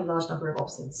do have a large number of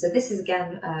opsins. So this is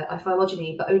again a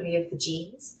phylogeny, but only of the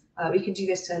genes. We can do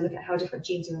this to look at how different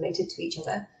genes are related to each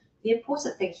other. The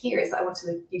important thing here is that I want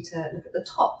you to look at the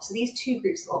top. So these two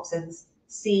groups of opsins,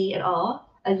 C and R,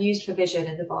 are used for vision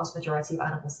in the vast majority of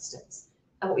animal systems.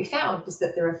 And what we found was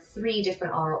that there are 3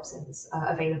 different R opsins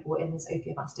available in this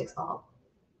Ophiomastix arm.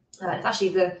 It's actually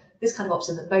this kind of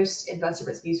opsin that most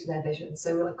invertebrates use for their vision.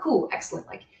 So we're like, cool, excellent.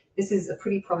 Like, this is a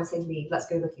pretty promising lead. Let's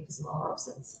go looking for some R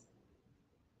opsins.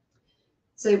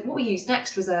 So what we used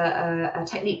next was a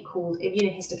technique called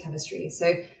immunohistochemistry.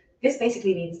 So this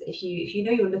basically means that if you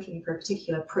know you're looking for a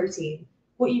particular protein,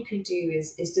 what you can do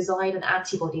is design an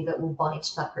antibody that will bind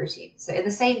to that protein. So in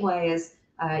the same way as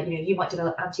you might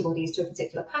develop antibodies to a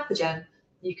particular pathogen,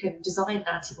 you can design an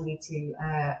antibody to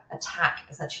attack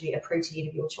essentially a protein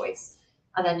of your choice.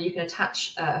 And then you can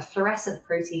attach a fluorescent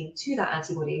protein to that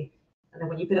antibody. And then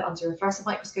when you put it under a fluorescent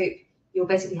microscope, you'll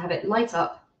basically have it light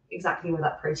up exactly where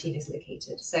that protein is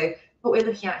located. So what we're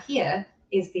looking at here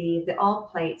is the arm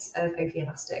plate of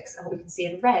Ophiomastix. And what we can see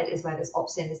in red is where this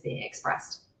opsin is being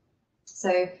expressed.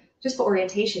 So just for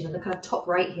orientation, in the kind of top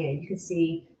right here, you can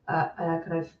see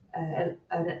a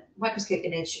microscope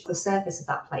image of the surface of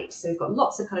that plate. So we've got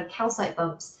lots of kind of calcite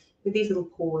bumps with these little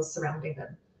pores surrounding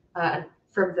them. And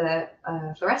from the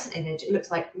fluorescent image, it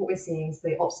looks like what we're seeing is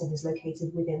the opsin is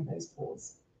located within those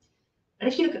pores.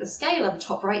 And if you look at the scale on the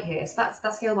top right here, so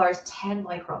that scale bar is 10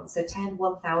 microns, so 10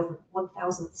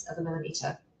 1,000ths of a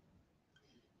millimeter.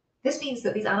 This means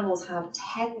that these animals have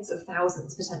tens of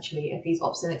thousands, potentially, of these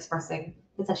opsin-expressing,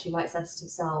 potentially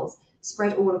light-sensitive cells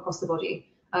spread all across the body.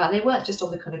 They weren't just on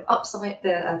the kind of top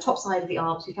side of the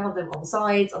arms. We found them on the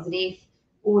sides, underneath,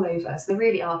 all over. So there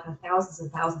really are kind of thousands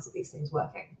and thousands of these things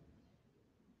working.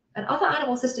 And other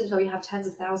animal systems where we have tens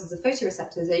of thousands of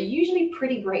photoreceptors are usually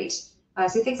pretty great.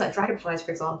 So things like dragonflies,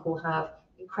 for example, have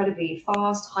incredibly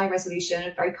fast, high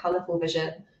resolution, very colorful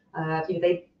vision.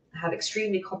 They have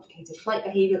extremely complicated flight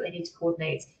behavior that they need to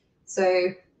coordinate.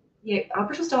 So, our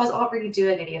brittle stars aren't really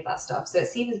doing any of that stuff. So it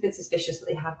seems a bit suspicious that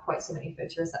they have quite so many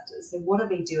photoreceptors. So what are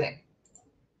they doing?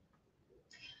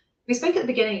 We spoke at the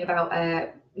beginning about,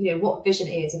 what vision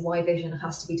is and why vision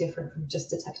has to be different from just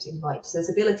detecting light. So this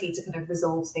ability to kind of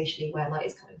resolve spatially where light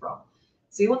is coming from.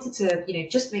 So we wanted to,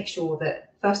 just make sure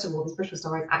that, first of all, this brittle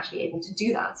star is actually able to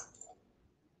do that.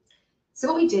 So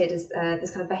what we did is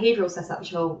this kind of behavioral setup,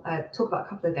 which I'll talk about a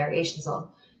couple of variations on.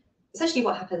 Essentially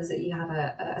what happens is that you have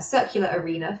a circular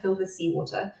arena filled with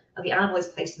seawater, and the animal is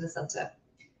placed in the center.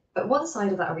 But one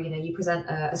side of that arena, you present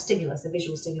a stimulus, a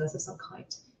visual stimulus of some kind.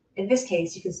 In this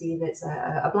case, you can see that it's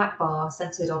a black bar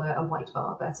centered on a white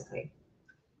bar vertically.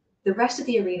 The rest of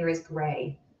the arena is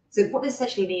gray. So what this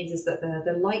essentially means is that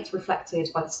the light reflected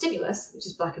by the stimulus, which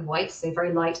is black and white, so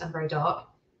very light and very dark,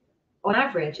 on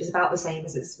average is about the same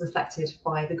as it's reflected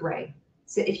by the gray.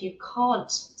 So if you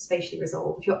can't spatially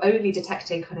resolve, if you're only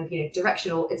detecting kind of,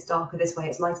 directional, it's darker this way,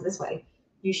 it's lighter this way,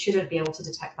 you shouldn't be able to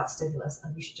detect that stimulus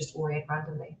and you should just orient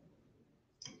randomly.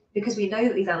 Because we know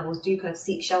that these animals do kind of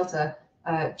seek shelter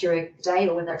during the day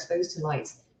or when they're exposed to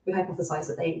light, we hypothesize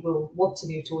that they will want to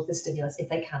move towards the stimulus if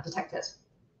they can detect it.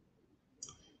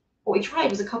 What we tried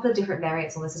was a couple of different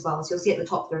variants on this as well. So you'll see at the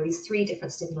top, there are these 3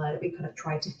 different stimuli that we kind of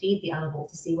tried to feed the animal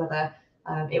to see whether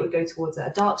it would go towards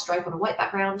a dark stripe on a white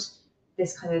background,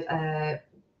 this kind of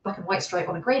black and white stripe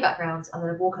on a gray background, and then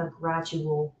a more kind of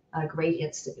gradual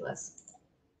gradient stimulus.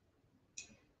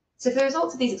 So for the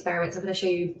results of these experiments, I'm going to show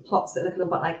you plots that look a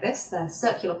little bit like this. They're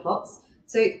circular plots.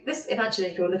 So this, imagine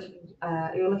if you're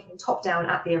looking top down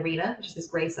at the arena, which is this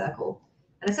gray circle,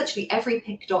 and essentially every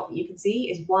pink dot that you can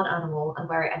see is one animal and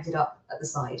where it ended up at the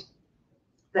side.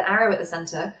 The arrow at the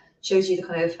center shows you the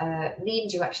kind of mean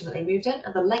direction that they moved in,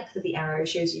 and the length of the arrow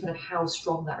shows you kind of how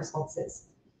strong that response is.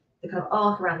 The kind of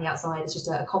arc around the outside is just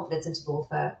a confidence interval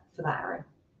for that arrow.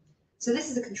 So this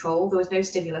is a control. There was no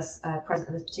stimulus present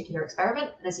in this particular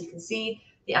experiment, and as you can see,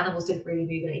 the animals didn't really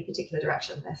move in any particular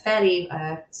direction. They're fairly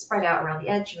spread out around the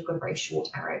edge and have got a very short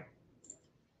arrow.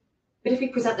 But if we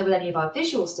present them with any of our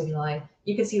visual stimuli,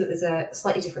 you can see that there's a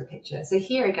slightly different picture. So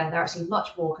here again, they're actually much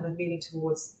more kind of moving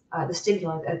towards the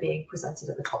stimuli that are being presented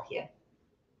at the top here.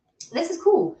 And this is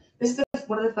cool. This is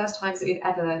one of the first times that we've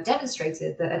ever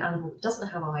demonstrated that an animal that doesn't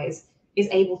have eyes is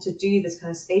able to do this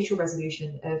kind of spatial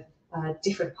resolution of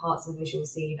different parts of the visual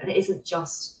scene. And it isn't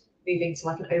just moving to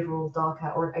like an overall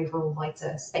darker or an overall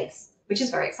lighter space, which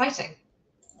is very exciting.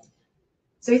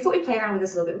 So we thought we'd play around with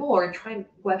this a little bit more and try and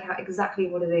work out exactly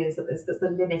what it is that's the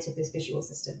limit of this visual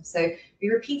system. So we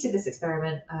repeated this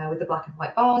experiment with the black and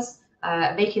white bars,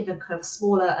 making them kind of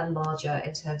smaller and larger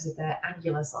in terms of their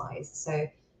angular size. So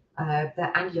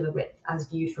their angular width as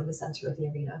viewed from the center of the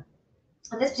arena.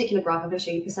 On this particular graph, I'm going to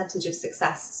show you percentage of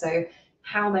success. So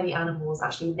how many animals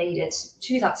actually made it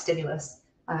to that stimulus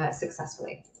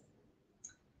successfully.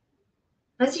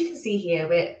 As you can see here,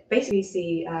 we basically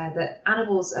see that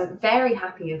animals are very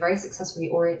happy and very successfully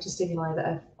orient to stimuli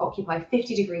that occupy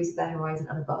 50 degrees of their horizon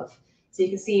and above. So you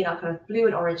can see in our kind of blue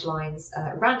and orange lines,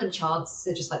 random chance,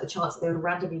 so just like the chance that they would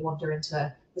randomly wander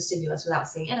into the stimulus without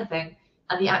seeing anything,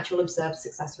 and the actual observed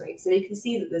success rate. So you can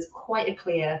see that there's quite a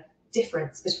clear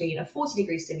difference between a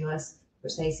 40-degree stimulus,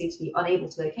 which they seem to be unable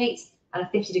to locate, and a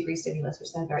 50-degree stimulus,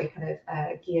 which they're very kind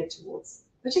of geared towards,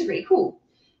 which is really cool.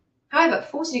 However,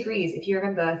 40 degrees, if you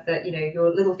remember that, you know,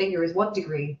 your little finger is 1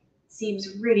 degree,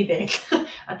 seems really big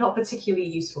and not particularly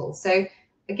useful. So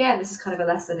again, this is kind of a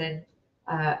lesson in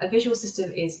a visual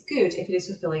system is good if it is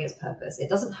fulfilling its purpose. It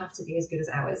doesn't have to be as good as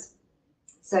ours.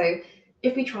 So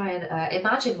if we try and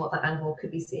imagine what that animal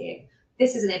could be seeing,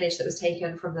 this is an image that was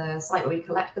taken from the site where we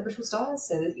collect the brittle stars.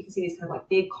 So that you can see these kind of like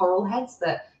big coral heads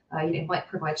that you know, might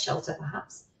provide shelter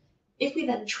perhaps. If we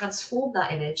then transform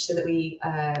that image so that we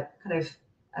kind of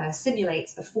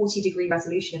simulate a 40-degree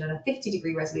resolution and a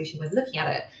 50-degree resolution when looking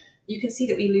at it, you can see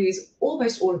that we lose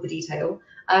almost all of the detail.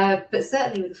 But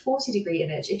certainly with a 40-degree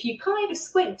image, if you kind of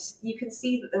squint, you can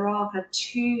see that there are kind of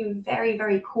two very,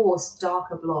 very coarse,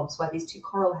 darker blobs where these two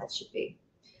coral heads should be.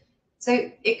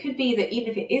 So it could be that even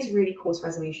if it is really coarse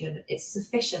resolution, it's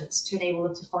sufficient to enable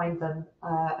them to find them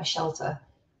a shelter.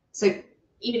 So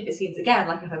even if it seems, again,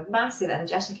 like a massive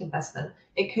energetic investment,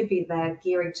 it could be they're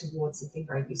gearing towards something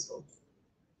very useful.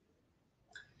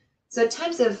 So in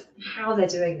terms of how they're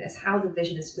doing this, how the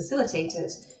vision is facilitated,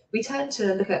 we turn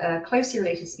to look at a closely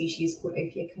related species called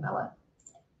Ophiocamella.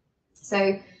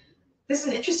 So this is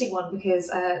an interesting one because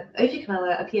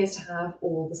Ophiocamella appears to have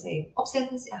all the same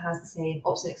opsins, it has the same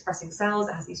opsin-expressing cells,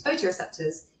 it has these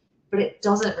photoreceptors, but it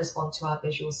doesn't respond to our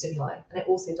visual stimuli, and it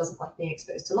also doesn't like being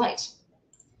exposed to light.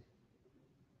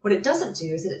 What it doesn't do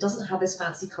is that it doesn't have this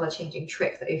fancy color changing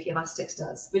trick that Ophiomastix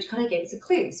does, which kind of gave us a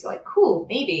clue. So like, cool,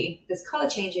 maybe this color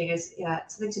changing is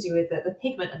something to do with the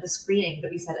pigment and the screening that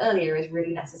we said earlier is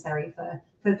really necessary for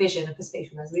vision and for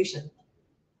spatial resolution.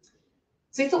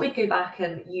 So we thought we'd go back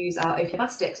and use our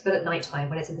Ophiomastix, but at nighttime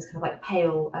when it's in this kind of like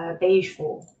pale beige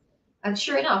form. And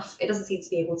sure enough, it doesn't seem to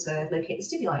be able to locate the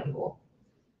stimuli anymore.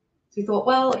 So we thought,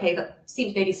 well, okay, that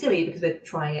seems maybe silly because we're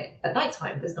trying it at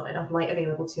nighttime. There's not enough light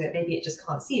available to it. Maybe it just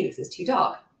can't see because it's too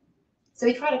dark. So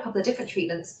we tried a couple of different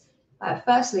treatments.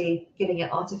 Firstly, giving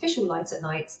it artificial light at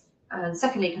night, and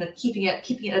secondly, kind of keeping it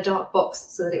in a dark box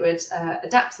so that it would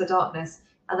adapt to the darkness,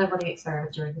 and then running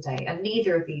experiments during the day. And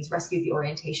neither of these rescued the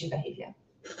orientation behavior.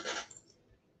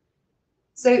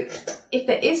 So if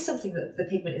there is something that the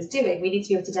pigment is doing, we need to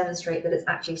be able to demonstrate that it's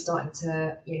actually starting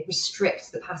to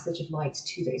restrict the passage of light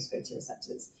to those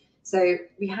photoreceptors. So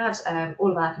we had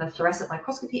all of our kind of fluorescent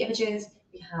microscopy images,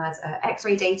 we had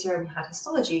X-ray data, and we had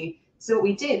histology. So what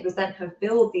we did was then kind of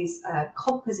build these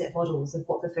composite models of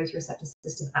what the photoreceptor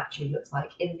system actually looks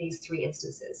like in these three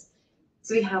instances.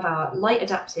 So we have our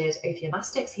light-adapted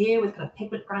Ophiomastix here with kind of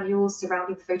pigment granules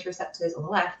surrounding the photoreceptors on the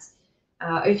left,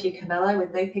 our Ophiocamella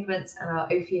with no pigments, and our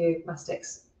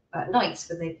Ophiomastix night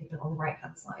with no pigment on the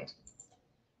right-hand side.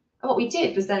 And what we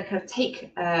did was then kind of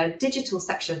take digital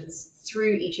sections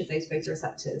through each of those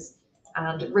photoreceptors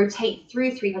and rotate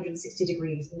through 360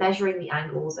 degrees, measuring the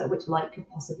angles at which light could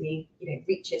possibly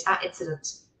reach it at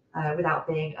incident without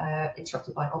being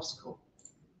interrupted by an obstacle.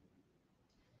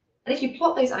 And if you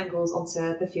plot those angles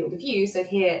onto the field of view, so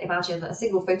here imagine that a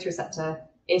single photoreceptor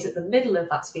is at the middle of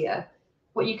that sphere,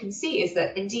 what you can see is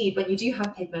that indeed when you do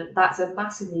have pigment, that's a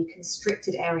massively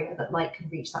constricted area that light can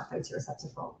reach that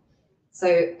photoreceptor from.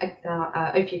 So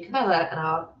our Ophiocamella and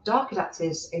our dark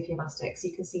adapted Ophiomastix,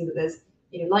 you can see that there's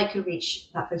light can reach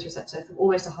that photoreceptor from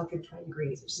almost 120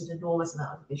 degrees, which is an enormous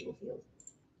amount of the visual field.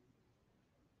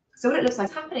 So what it looks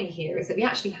like happening here is that we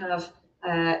actually have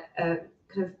a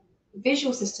kind of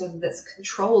visual system that's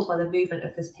controlled by the movement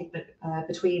of this pigment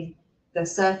between the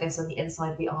surface and the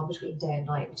inside of the arm between day and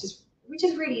night, which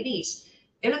is really neat.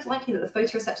 It looks likely that the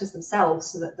photoreceptors themselves,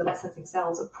 so that the light sensing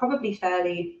cells, are probably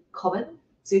fairly common.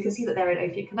 So you can see that they're in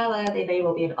Ophiocamella, they may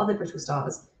well be in other brittle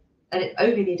stars, and it's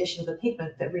only the addition of the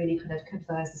pigment that really kind of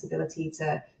confers this ability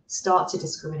to start to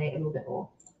discriminate a little bit more.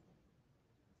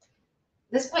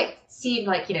 This might seem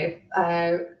like,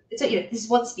 this is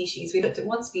one species. We looked at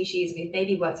one species and we've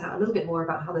maybe worked out a little bit more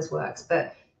about how this works,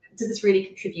 but does this really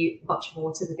contribute much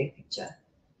more to the big picture?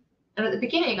 And at the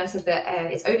beginning, I said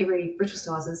that it's only really brittle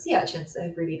stars and sea urchins that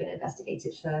have really been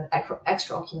investigated for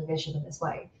extraocular vision in this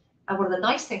way. And one of the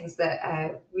nice things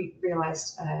that we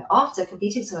realized after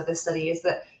completing some of this study is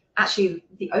that actually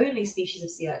the only species of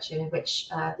sea urchin in which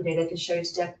they've been shown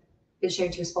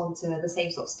to respond to the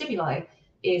same sort of stimuli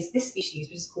is this species,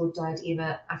 which is called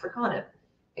Diadema africanum.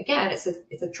 again, it's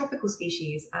a tropical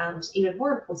species, and even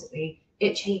more importantly,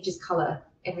 it changes colour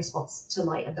in response to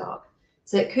light and dark.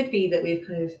 So it could be that we've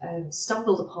kind of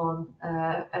stumbled upon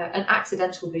an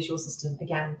accidental visual system,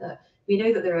 again, that we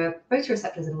know that there are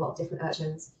photoreceptors in a lot of different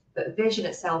urchins, but vision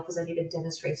itself has only been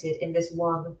demonstrated in this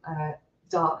one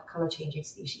dark colour changing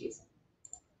species.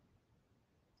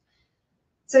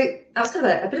 So that was kind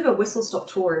of a bit of a whistle-stop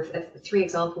tour of 3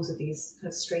 examples of these kind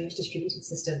of strange distributed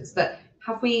systems, but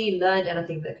have we learned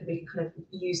anything that we can kind of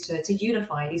use to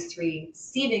unify these 3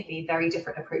 seemingly very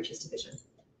different approaches to vision?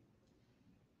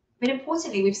 I mean,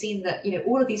 importantly, we've seen that, you know,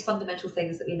 all of these fundamental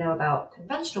things that we know about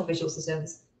conventional visual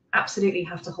systems absolutely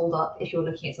have to hold up if you're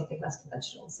looking at something less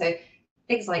conventional. So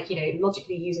things like, you know,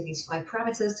 logically using these 5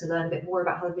 parameters to learn a bit more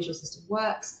about how the visual system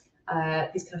works,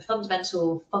 these kind of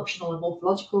fundamental functional and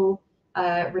morphological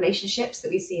relationships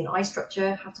that we see in eye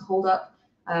structure have to hold up,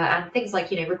 and things like,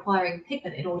 you know, requiring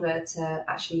pigment in order to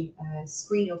actually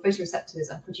screen your photoreceptors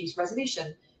and produce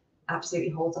resolution absolutely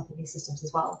holds up in these systems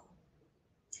as well.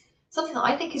 Something that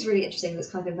I think is really interesting that's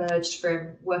kind of emerged from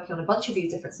working on a bunch of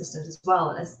these different systems as well,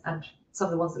 and some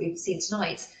of the ones that we've seen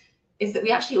tonight, is that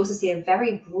we actually also see a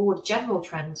very broad general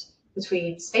trend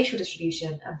between spatial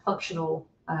distribution and functional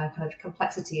kind of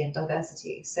complexity and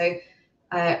diversity. So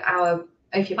our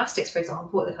ophiomastics, for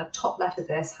example, at the kind of top left of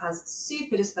this, has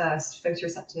super dispersed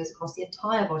photoreceptors across the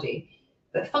entire body,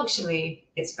 but functionally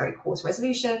it's very coarse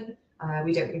resolution.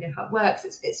 We don't really know how it works.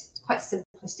 It's quite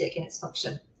simplistic in its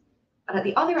function. And at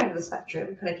the other end of the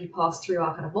spectrum, kind of you pass through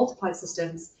our kind of multiplied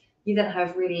systems, you then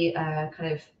have really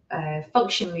kind of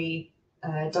functionally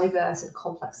diverse and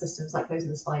complex systems like those of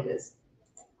the spiders.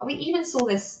 And we even saw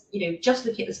this, you know, just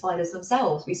looking at the spiders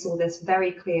themselves, we saw this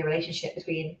very clear relationship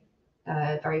between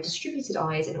very distributed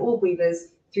eyes in orb weavers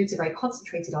through to very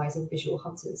concentrated eyes in visual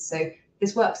hunters. So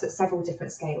this works at several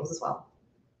different scales as well.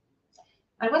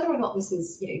 And whether or not this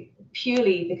is, you know,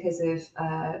 purely because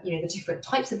of you know, the different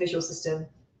types of visual system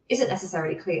isn't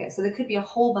necessarily clear. So there could be a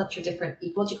whole bunch of different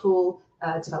ecological,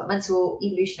 developmental,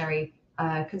 evolutionary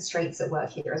constraints at work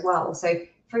here as well. So,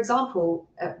 for example,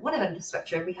 at one end of the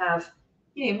spectrum, we have,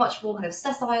 you know, much more kind of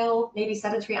sessile, maybe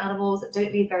sedentary animals that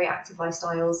don't lead very active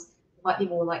lifestyles, might be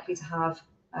more likely to have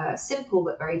simple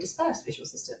but very dispersed visual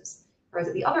systems. Whereas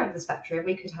at the other end of the spectrum,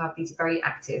 we could have these very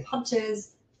active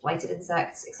hunters, flighted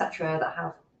insects, etc., that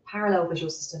have parallel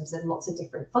visual systems and lots of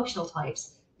different functional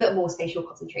types, but more spatial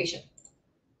concentration.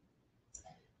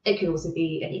 It could also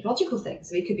be an ecological thing.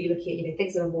 So we could be looking at, you know,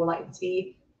 things that are more likely to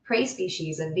be prey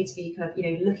species and need to be kind of, you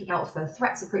know, looking out for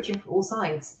threats approaching from all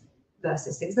sides,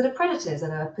 versus things that are predators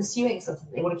and are pursuing something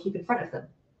they want to keep in front of them.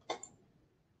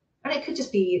 And it could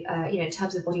just be, you know, in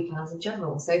terms of body plans in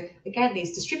general. So again,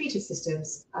 these distributed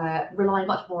systems rely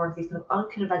much more on these kind of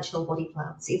unconventional body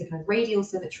plans, either kind of radial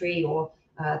symmetry or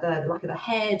the lack of a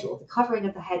head or the covering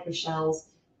of the head with shells,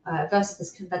 versus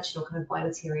this conventional kind of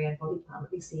bilaterian body plan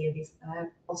that we see in these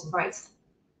bottom right.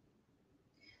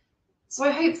 So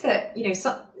I hope that, you know,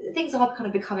 some things are kind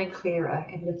of becoming clearer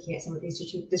in looking at some of these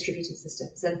distributed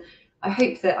systems, and I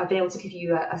hope that I've been able to give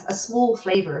you a small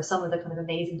flavour of some of the kind of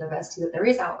amazing diversity that there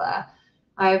is out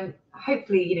there.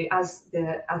 Hopefully, you know,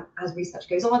 as research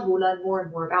goes on, we'll learn more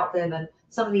and more about them, and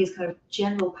some of these kind of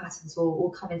general patterns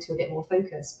will come into a bit more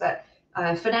focus. But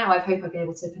for now, I hope I've been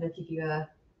able to kind of give you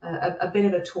a bit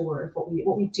of a tour of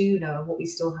what we do know and what we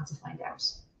still have to find out.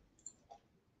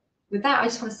 With that, I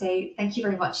just want to say thank you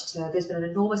very much there's been an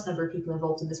enormous number of people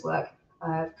involved in this work,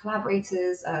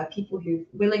 collaborators, people who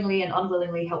willingly and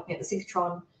unwillingly helped me at the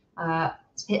synchrotron,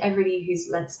 everybody who's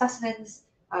lent specimens,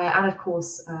 and of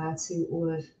course to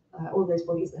all those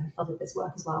bodies that have funded this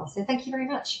work as well. So thank you very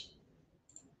much.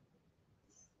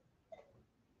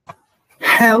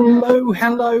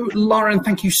 Hello, Lauren.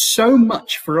 Thank you so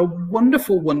much for a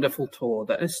wonderful, wonderful tour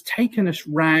that has taken us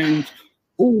round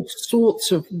all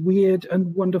sorts of weird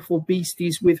and wonderful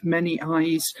beasties with many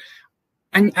eyes.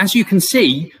 And as you can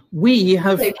see, we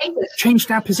have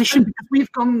changed our position because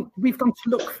we've gone to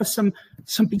look for some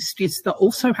beasties that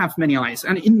also have many eyes.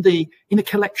 And in the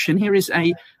collection here is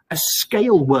a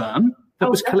scale worm that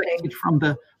was collected from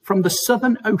the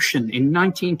Southern Ocean in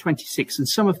 1926, and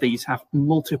some of these have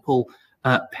multiple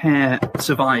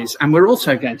pairs of eyes. And we're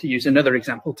also going to use another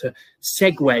example to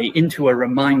segue into a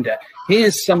reminder.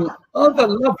 Here's some other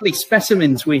lovely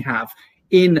specimens we have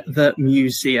in the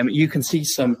museum. You can see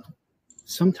some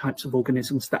types of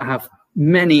organisms that have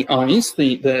many eyes,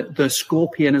 the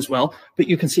scorpion as well, but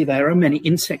you can see there are many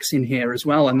insects in here as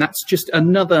well. And that's just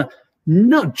another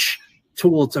nudge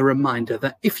towards a reminder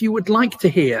that if you would like to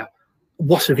hear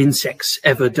what have insects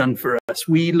ever done for us,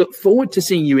 we look forward to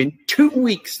seeing you in 2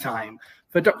 weeks' time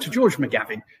for Dr. George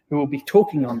McGavin, who will be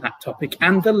talking on that topic.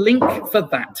 And the link for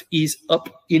that is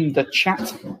up in the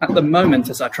chat at the moment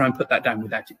as I try and put that down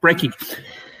without it breaking.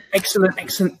 Excellent,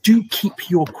 excellent. Do keep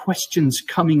your questions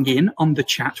coming in on the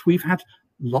chat. We've had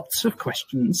lots of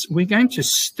questions. We're going to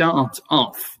start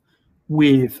off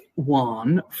with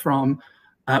one from,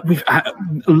 we've had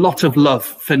a lot of love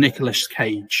for Nicolas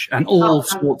Cage and all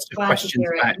sorts of questions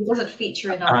about. He doesn't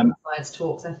feature in our science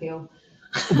talks, I feel.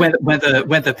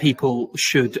 whether people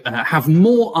should have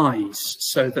more eyes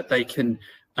so that they can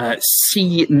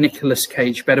see Nicolas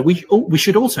Cage better. We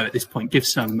should also at this point give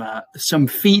some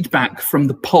feedback from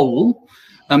the poll.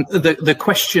 The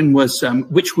question was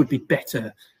which would be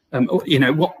better. You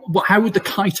know, how would the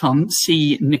chiton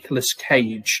see Nicolas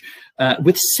Cage?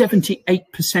 With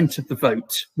 78% of the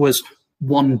vote was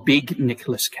one big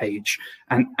Nicolas Cage,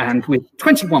 and with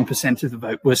 21% of the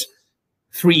vote was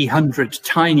 300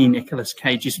 tiny Nicolas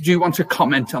Cages. Do you want to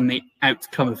comment on the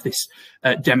outcome of this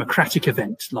democratic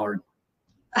event, Lauren?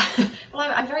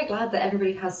 Well, I'm very glad that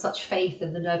everybody has such faith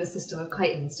in the nervous system of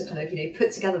chitons to kind of, you know,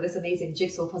 put together this amazing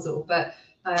jigsaw puzzle. But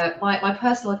my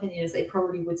personal opinion is they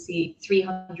probably would see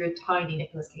 300 tiny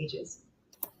Nicolas Cages.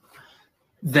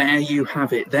 There you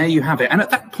have it. There you have it. And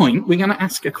at that point, we're going to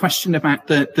ask a question about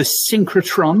the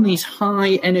synchrotron, these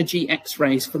high energy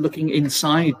X-rays for looking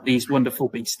inside these wonderful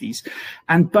beasties.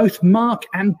 And both Mark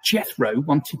and Jethro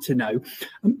wanted to know,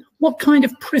 what kind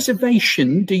of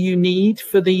preservation do you need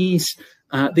for these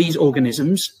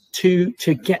organisms to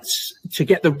get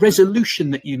the resolution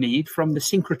that you need from the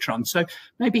synchrotron? So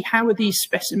maybe how are these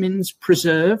specimens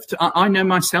preserved? I know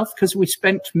myself because we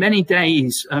spent many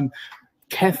days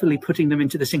carefully putting them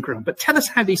into the synchrotron. But tell us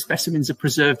how these specimens are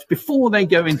preserved before they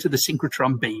go into the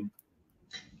synchrotron beam.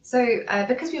 So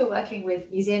because we were working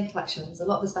with museum collections, a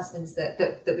lot of the specimens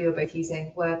that we were both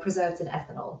using were preserved in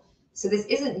ethanol. So this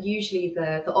isn't usually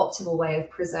the optimal way of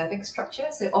preserving structure.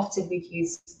 So often we'd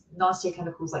use nastier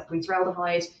chemicals like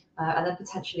butyraldehyde and then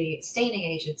potentially staining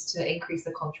agents to increase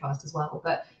the contrast as well.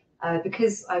 But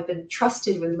because I've been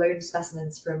trusted with loaned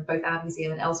specimens from both our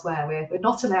museum and elsewhere, we're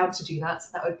not allowed to do that.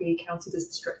 That would be counted as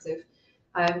destructive.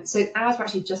 So ours were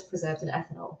actually just preserved in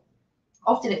ethanol.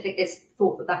 Often it's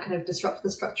thought that kind of disrupts the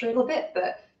structure a little bit,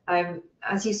 but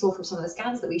as you saw from some of the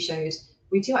scans that we showed,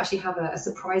 we do actually have a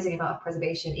surprising amount of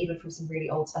preservation, even from some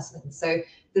really old specimens. So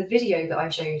the video that I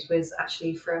showed was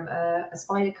actually from a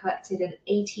spider collected in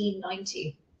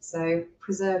 1890, so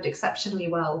preserved exceptionally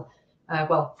well.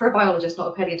 Well, for a biologist, not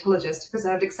a paleontologist,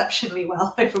 preserved exceptionally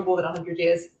well over more than 100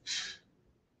 years.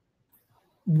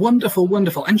 Wonderful,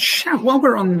 wonderful. And while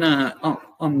we're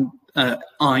on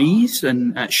eyes,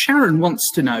 and Sharon wants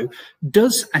to know,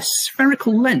 does a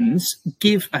spherical lens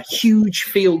give a huge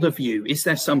field of view? Is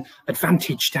there some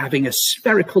advantage to having a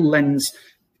spherical lens?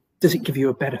 Does it give you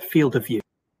a better field of view?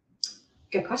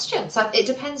 Good question. So it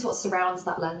depends what surrounds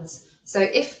that lens. So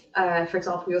if, for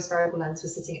example, your spherical lens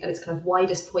was sitting at its kind of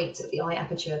widest point at the eye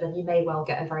aperture, then you may well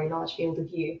get a very large field of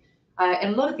view. In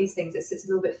a lot of these things, it sits a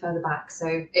little bit further back.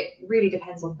 So it really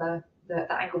depends on the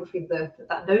angle between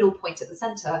that nodal point at the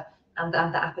center and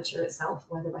the aperture itself,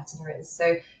 where the retina is.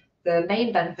 So the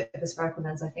main benefit of a spherical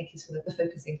lens, I think, is for the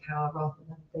focusing power rather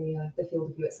than the field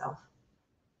of view itself.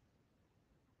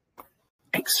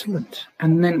 Excellent.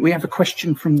 And then we have a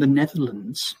question from the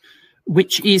Netherlands,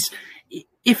 which is,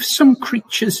 if some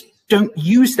creatures don't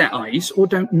use their eyes or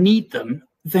don't need them,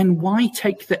 then why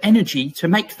take the energy to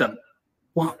make them?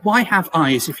 Why have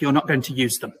eyes if you're not going to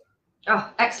use them?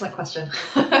 Oh, excellent question.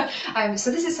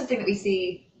 So this is something that we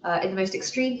see in the most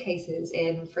extreme cases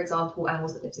in, for example,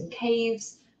 animals that live in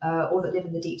caves or that live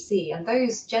in the deep sea. And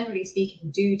those, generally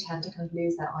speaking, do tend to kind of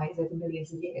lose their eyes over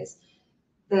millions of years.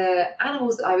 The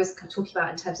animals that I was talking about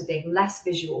in terms of being less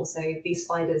visual, so these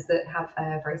spiders that have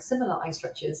very similar eye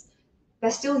structures, they're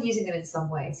still using them in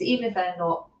some way. So even if they're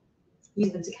not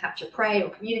using them to capture prey or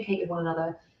communicate with one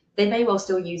another, they may well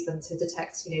still use them to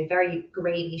detect, you know, very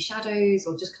grainy shadows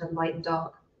or just kind of light and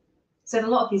dark. So in a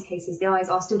lot of these cases, the eyes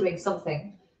are still doing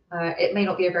something. It may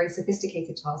not be a very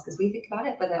sophisticated task as we think about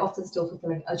it, but they're often still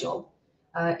fulfilling a job.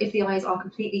 If the eyes are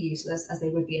completely useless, as they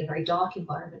would be in a very dark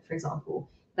environment, for example,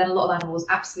 then a lot of animals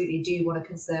absolutely do want to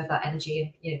conserve that energy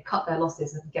and, you know, cut their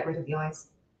losses and get rid of the eyes.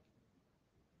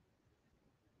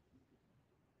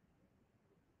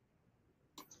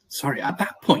 Sorry, at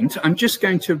that point, I'm just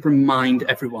going to remind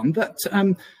everyone that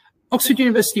Oxford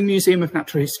University Museum of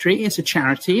Natural History is a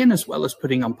charity, and as well as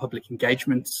putting on public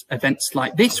engagement events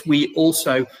like this, we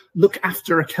also look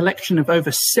after a collection of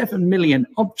over 7 million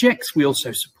objects. We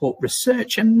also support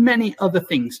research and many other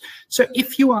things. So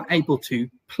if you are able to,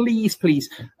 please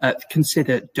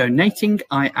consider donating.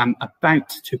 I am about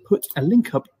to put a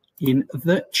link up in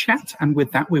the chat. And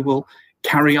with that, we will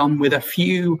carry on with a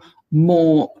few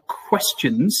more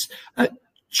questions.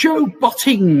 Joe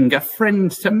Botting, a friend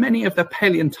to many of the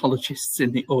paleontologists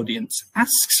in the audience,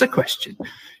 asks a question.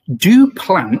 Do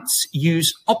plants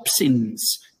use opsins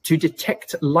to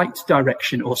detect light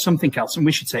direction or something else? And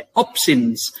we should say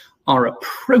opsins are a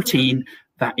protein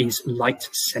that is light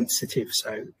sensitive.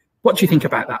 So what do you think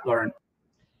about that, Lauren?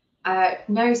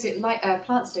 No, so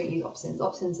plants don't use opsins.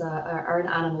 Opsins are an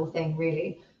animal thing,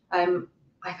 really.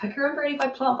 I can remember only by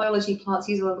plant biology, plants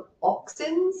use a lot of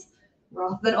auxins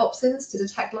rather than opsins to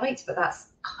detect light, but that's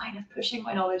kind of pushing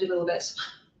my knowledge a little bit.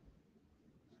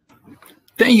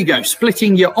 There you go,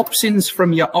 splitting your opsins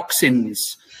from your auxins.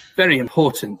 Very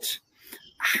important.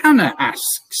 Hannah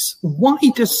asks, why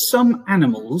do some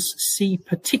animals see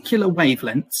particular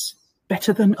wavelengths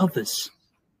better than others?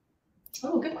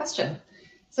 Oh, good question.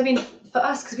 So, I mean, for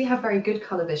us, because we have very good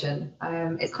colour vision,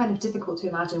 it's kind of difficult to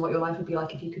imagine what your life would be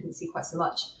like if you couldn't see quite so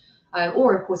much,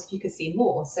 or of course, if you could see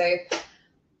more. So,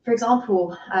 for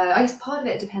example, I guess part of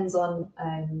it depends on,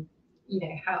 you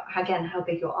know, how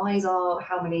big your eyes are,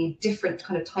 how many different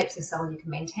kind of types of cell you can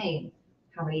maintain,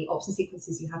 how many opsin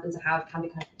sequences you happen to have, can be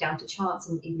kind of down to chance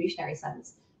and evolutionary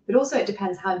sense. But also it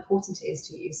depends how important it is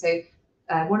to you. So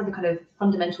one of the kind of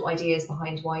fundamental ideas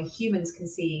behind why humans can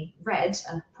see red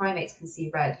and primates can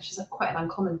see red, which is quite an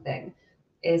uncommon thing,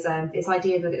 is this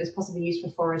idea that it was possibly used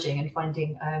for foraging and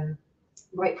finding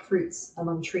ripe fruits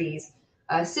among trees.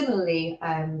 Similarly,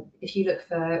 if you look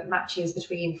for matches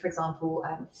between, for example,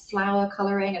 flower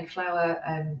colouring and flower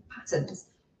patterns,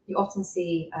 you often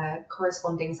see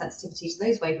corresponding sensitivity to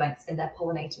those wavelengths in their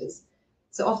pollinators.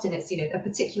 So often it's, you know, a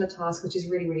particular task which is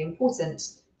really, really important.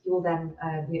 You will then,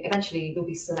 you know, eventually you'll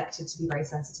be selected to be very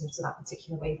sensitive to that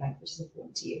particular wavelength, which is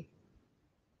important to you.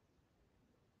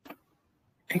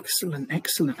 Excellent,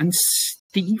 excellent. And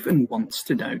Stephen wants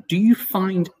to know, do you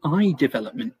find eye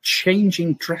development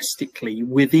changing drastically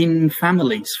within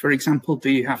families? For example,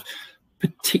 do you have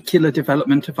particular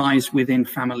development of eyes within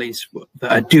families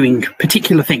that are doing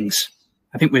particular things?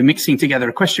 I think we're mixing together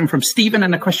a question from Stephen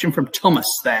and a question from Thomas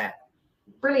there.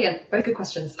 Brilliant, both good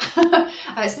questions. So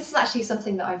this is actually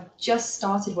something that I've just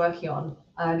started working on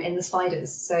in the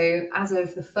spiders. So as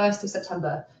of the 1st of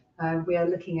September, we are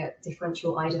looking at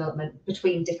differential eye development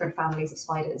between different families of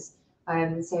spiders.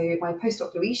 So my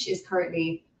postdoc Luis is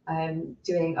currently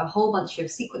doing a whole bunch of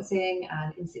sequencing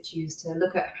and in situs to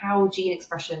look at how gene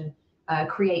expression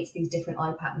creates these different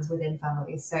eye patterns within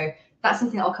families. So that's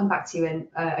something I'll come back to in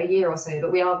a year or so,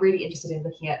 but we are really interested in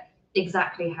looking at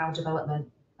exactly how development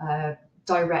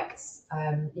directs,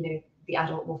 you know, the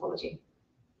adult morphology.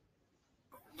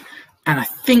 And I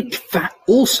think that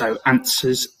also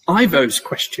answers Ivo's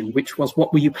question, which was,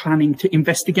 what were you planning to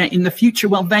investigate in the future?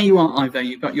 Well, there you are, Ivo,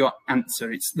 you got your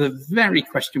answer. It's the very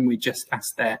question we just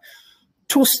asked there.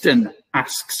 Torsten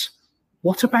asks,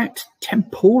 what about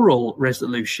temporal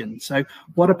resolution? So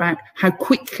what about how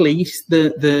quickly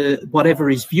the whatever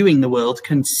is viewing the world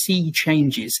can see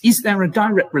changes? Is there a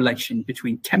direct relation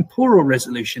between temporal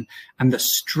resolution and the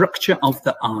structure of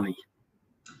the eye?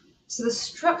 So the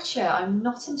structure, I'm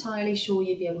not entirely sure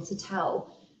you'd be able to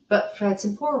tell, but for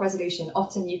temporal resolution,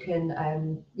 often you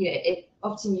can, you know,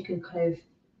 often you can kind of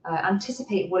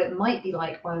anticipate what it might be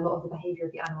like by a lot of the behavior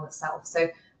of the animal itself. So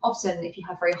often, if you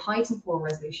have very high temporal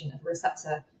resolution of a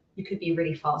receptor, you could be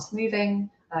really fast moving,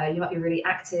 you might be really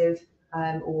active,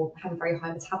 or have a very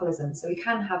high metabolism. So we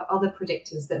can have other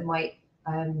predictors that might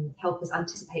help us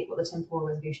anticipate what the temporal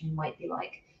resolution might be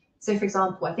like. So for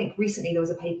example, I think recently there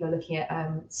was a paper looking at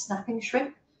snapping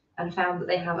shrimp and found that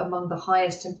they have among the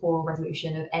highest temporal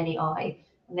resolution of any eye.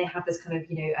 And they have this kind of,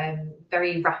 you know,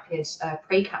 very rapid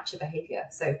prey capture behavior.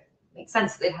 So it makes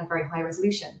sense that they have very high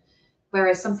resolution.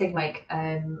 Whereas something like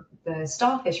the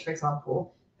starfish, for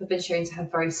example, have been shown to have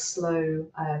very slow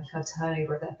kind of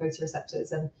turnover of their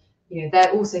photoreceptors. And, you know,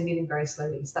 they're also moving very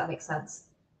slowly. So that makes sense.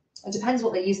 It depends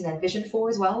what they're using their vision for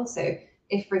as well. So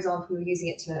if, for example, you're using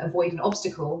it to avoid an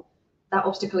obstacle, that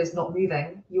obstacle is not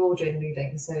moving, you're doing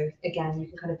moving. So again, you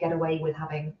can kind of get away with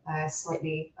having a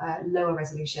slightly lower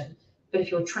resolution. But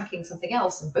if you're tracking something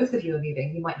else and both of you are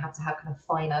moving, you might have to have kind of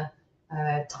finer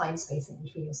time spacing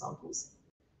between your samples.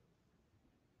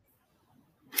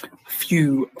 A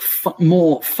few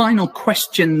more final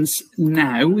questions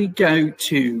now. We go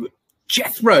to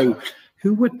Jethro,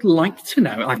 who would like to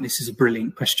know, I think this is a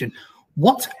brilliant question,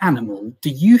 what animal do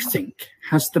you think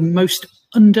has the most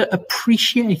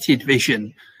underappreciated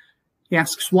vision? He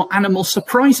asks, what animal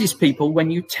surprises people when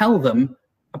you tell them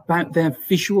about their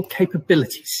visual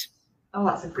capabilities? Oh,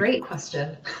 that's a great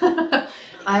question. So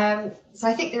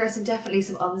I think there are definitely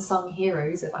some unsung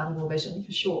heroes of animal vision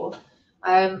for sure.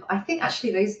 I think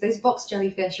actually those box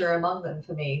jellyfish are among them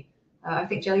for me. I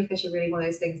think jellyfish are really one of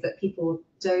those things that people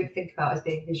don't think about as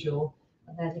being visual.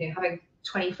 And then, you know, having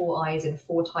 24 eyes in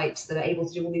 4 types that are able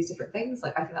to do all these different things,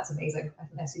 like, I think that's amazing. I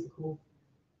think they're super cool.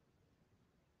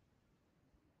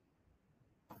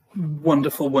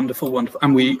 Wonderful, wonderful, wonderful.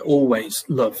 And we always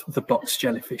love the box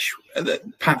jellyfish.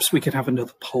 Perhaps we could have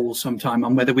another poll sometime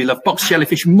on whether we love box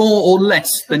jellyfish more or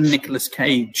less than Nicolas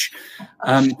Cage.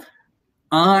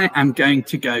 I am going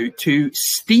to go to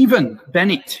Stephen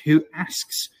Bennett, who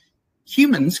asks,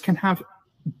 humans can have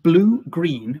blue,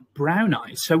 green, brown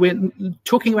eyes. So we're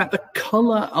talking about the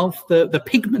colour of the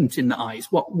pigment in the eyes,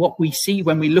 what we see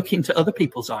when we look into other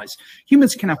people's eyes.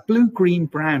 Humans can have blue, green,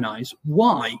 brown eyes.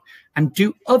 Why? And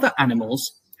do other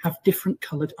animals have different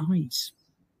coloured eyes?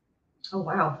 Oh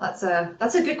wow, that's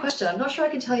a good question. I'm not sure I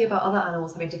can tell you about other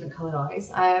animals having different coloured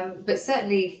eyes, but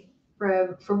certainly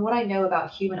from what I know about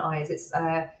human eyes, it's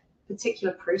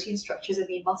particular protein structures in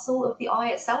the muscle of the eye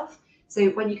itself. So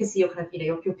when you can see your kind of, you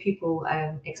know, your pupil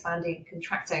expanding and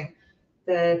contracting,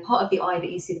 the part of the eye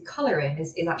that you see the colour in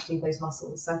is actually those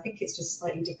muscles. So I think it's just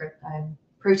slightly different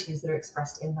proteins that are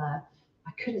expressed in there.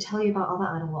 I couldn't tell you about other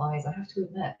animal eyes, I have to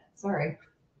admit. Sorry.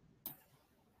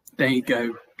 There you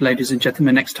go, ladies and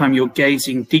gentlemen. Next time you're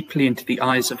gazing deeply into the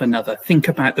eyes of another, think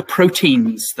about the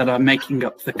proteins that are making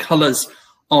up the colours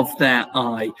of their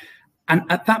eye. And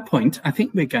at that point, I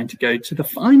think we're going to go to the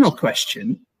final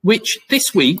question, which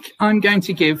this week I'm going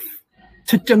to give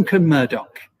to Duncan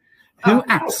Murdoch, who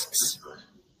asks,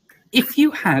 if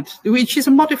you had, which is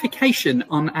a modification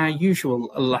on our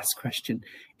usual last question,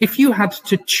 if you had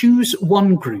to choose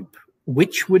one group,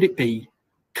 which would it be?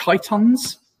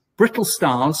 Chitons, brittle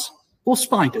stars, or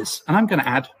spiders? And I'm going to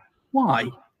add, why?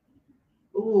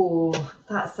 Oh,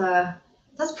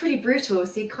 that's pretty brutal.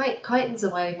 See, chitons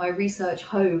are my research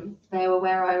home. They were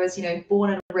where I was, you know,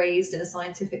 born and raised in a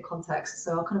scientific context,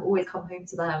 so I kind of always come home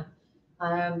to them.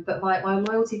 But my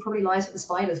loyalty probably lies with the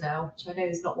spiders now, which I know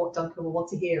is not what Duncan will want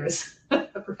to hear as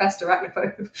a professed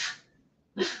arachnophobe.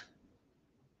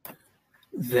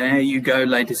 There you go,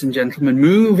 ladies and gentlemen,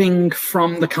 moving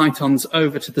from the chitons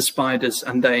over to the spiders,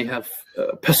 and they have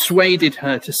persuaded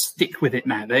her to stick with it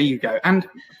now. There you go. And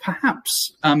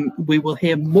perhaps we will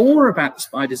hear more about the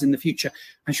spiders in the future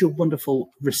as your wonderful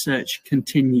research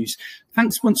continues.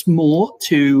 Thanks once more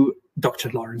to Dr.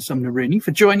 Lauren Sumner-Rooney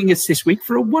for joining us this week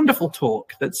for a wonderful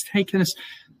talk that's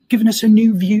given us a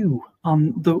new view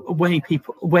on the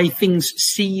way things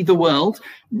see the world.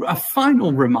 A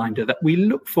final reminder that we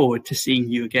look forward to seeing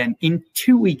you again in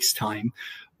 2 weeks' time,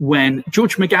 when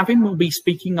George McGavin will be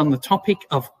speaking on the topic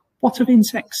of what have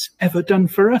insects ever done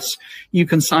for us. You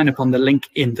can sign up on the link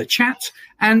in the chat.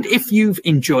 And if you've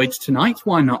enjoyed tonight,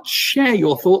 why not share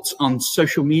your thoughts on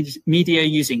social media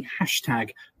using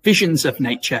hashtag Visions of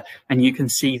Nature. And you can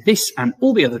see this and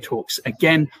all the other talks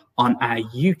again on our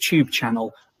YouTube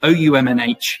channel,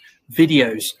 OUMNH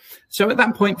videos. So at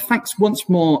that point, thanks once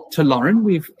more to Lauren.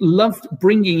 We've loved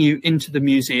bringing you into the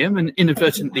museum and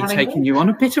inadvertently taking you on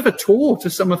a bit of a tour to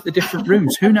some of the different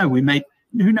rooms. Who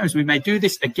knows, we may do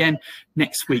this again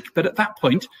next week. But at that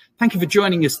point, thank you for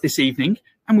joining us this evening,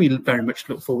 and we very much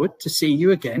look forward to seeing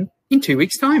you again in 2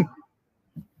 weeks' time.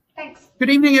 Thanks. Good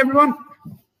evening, everyone.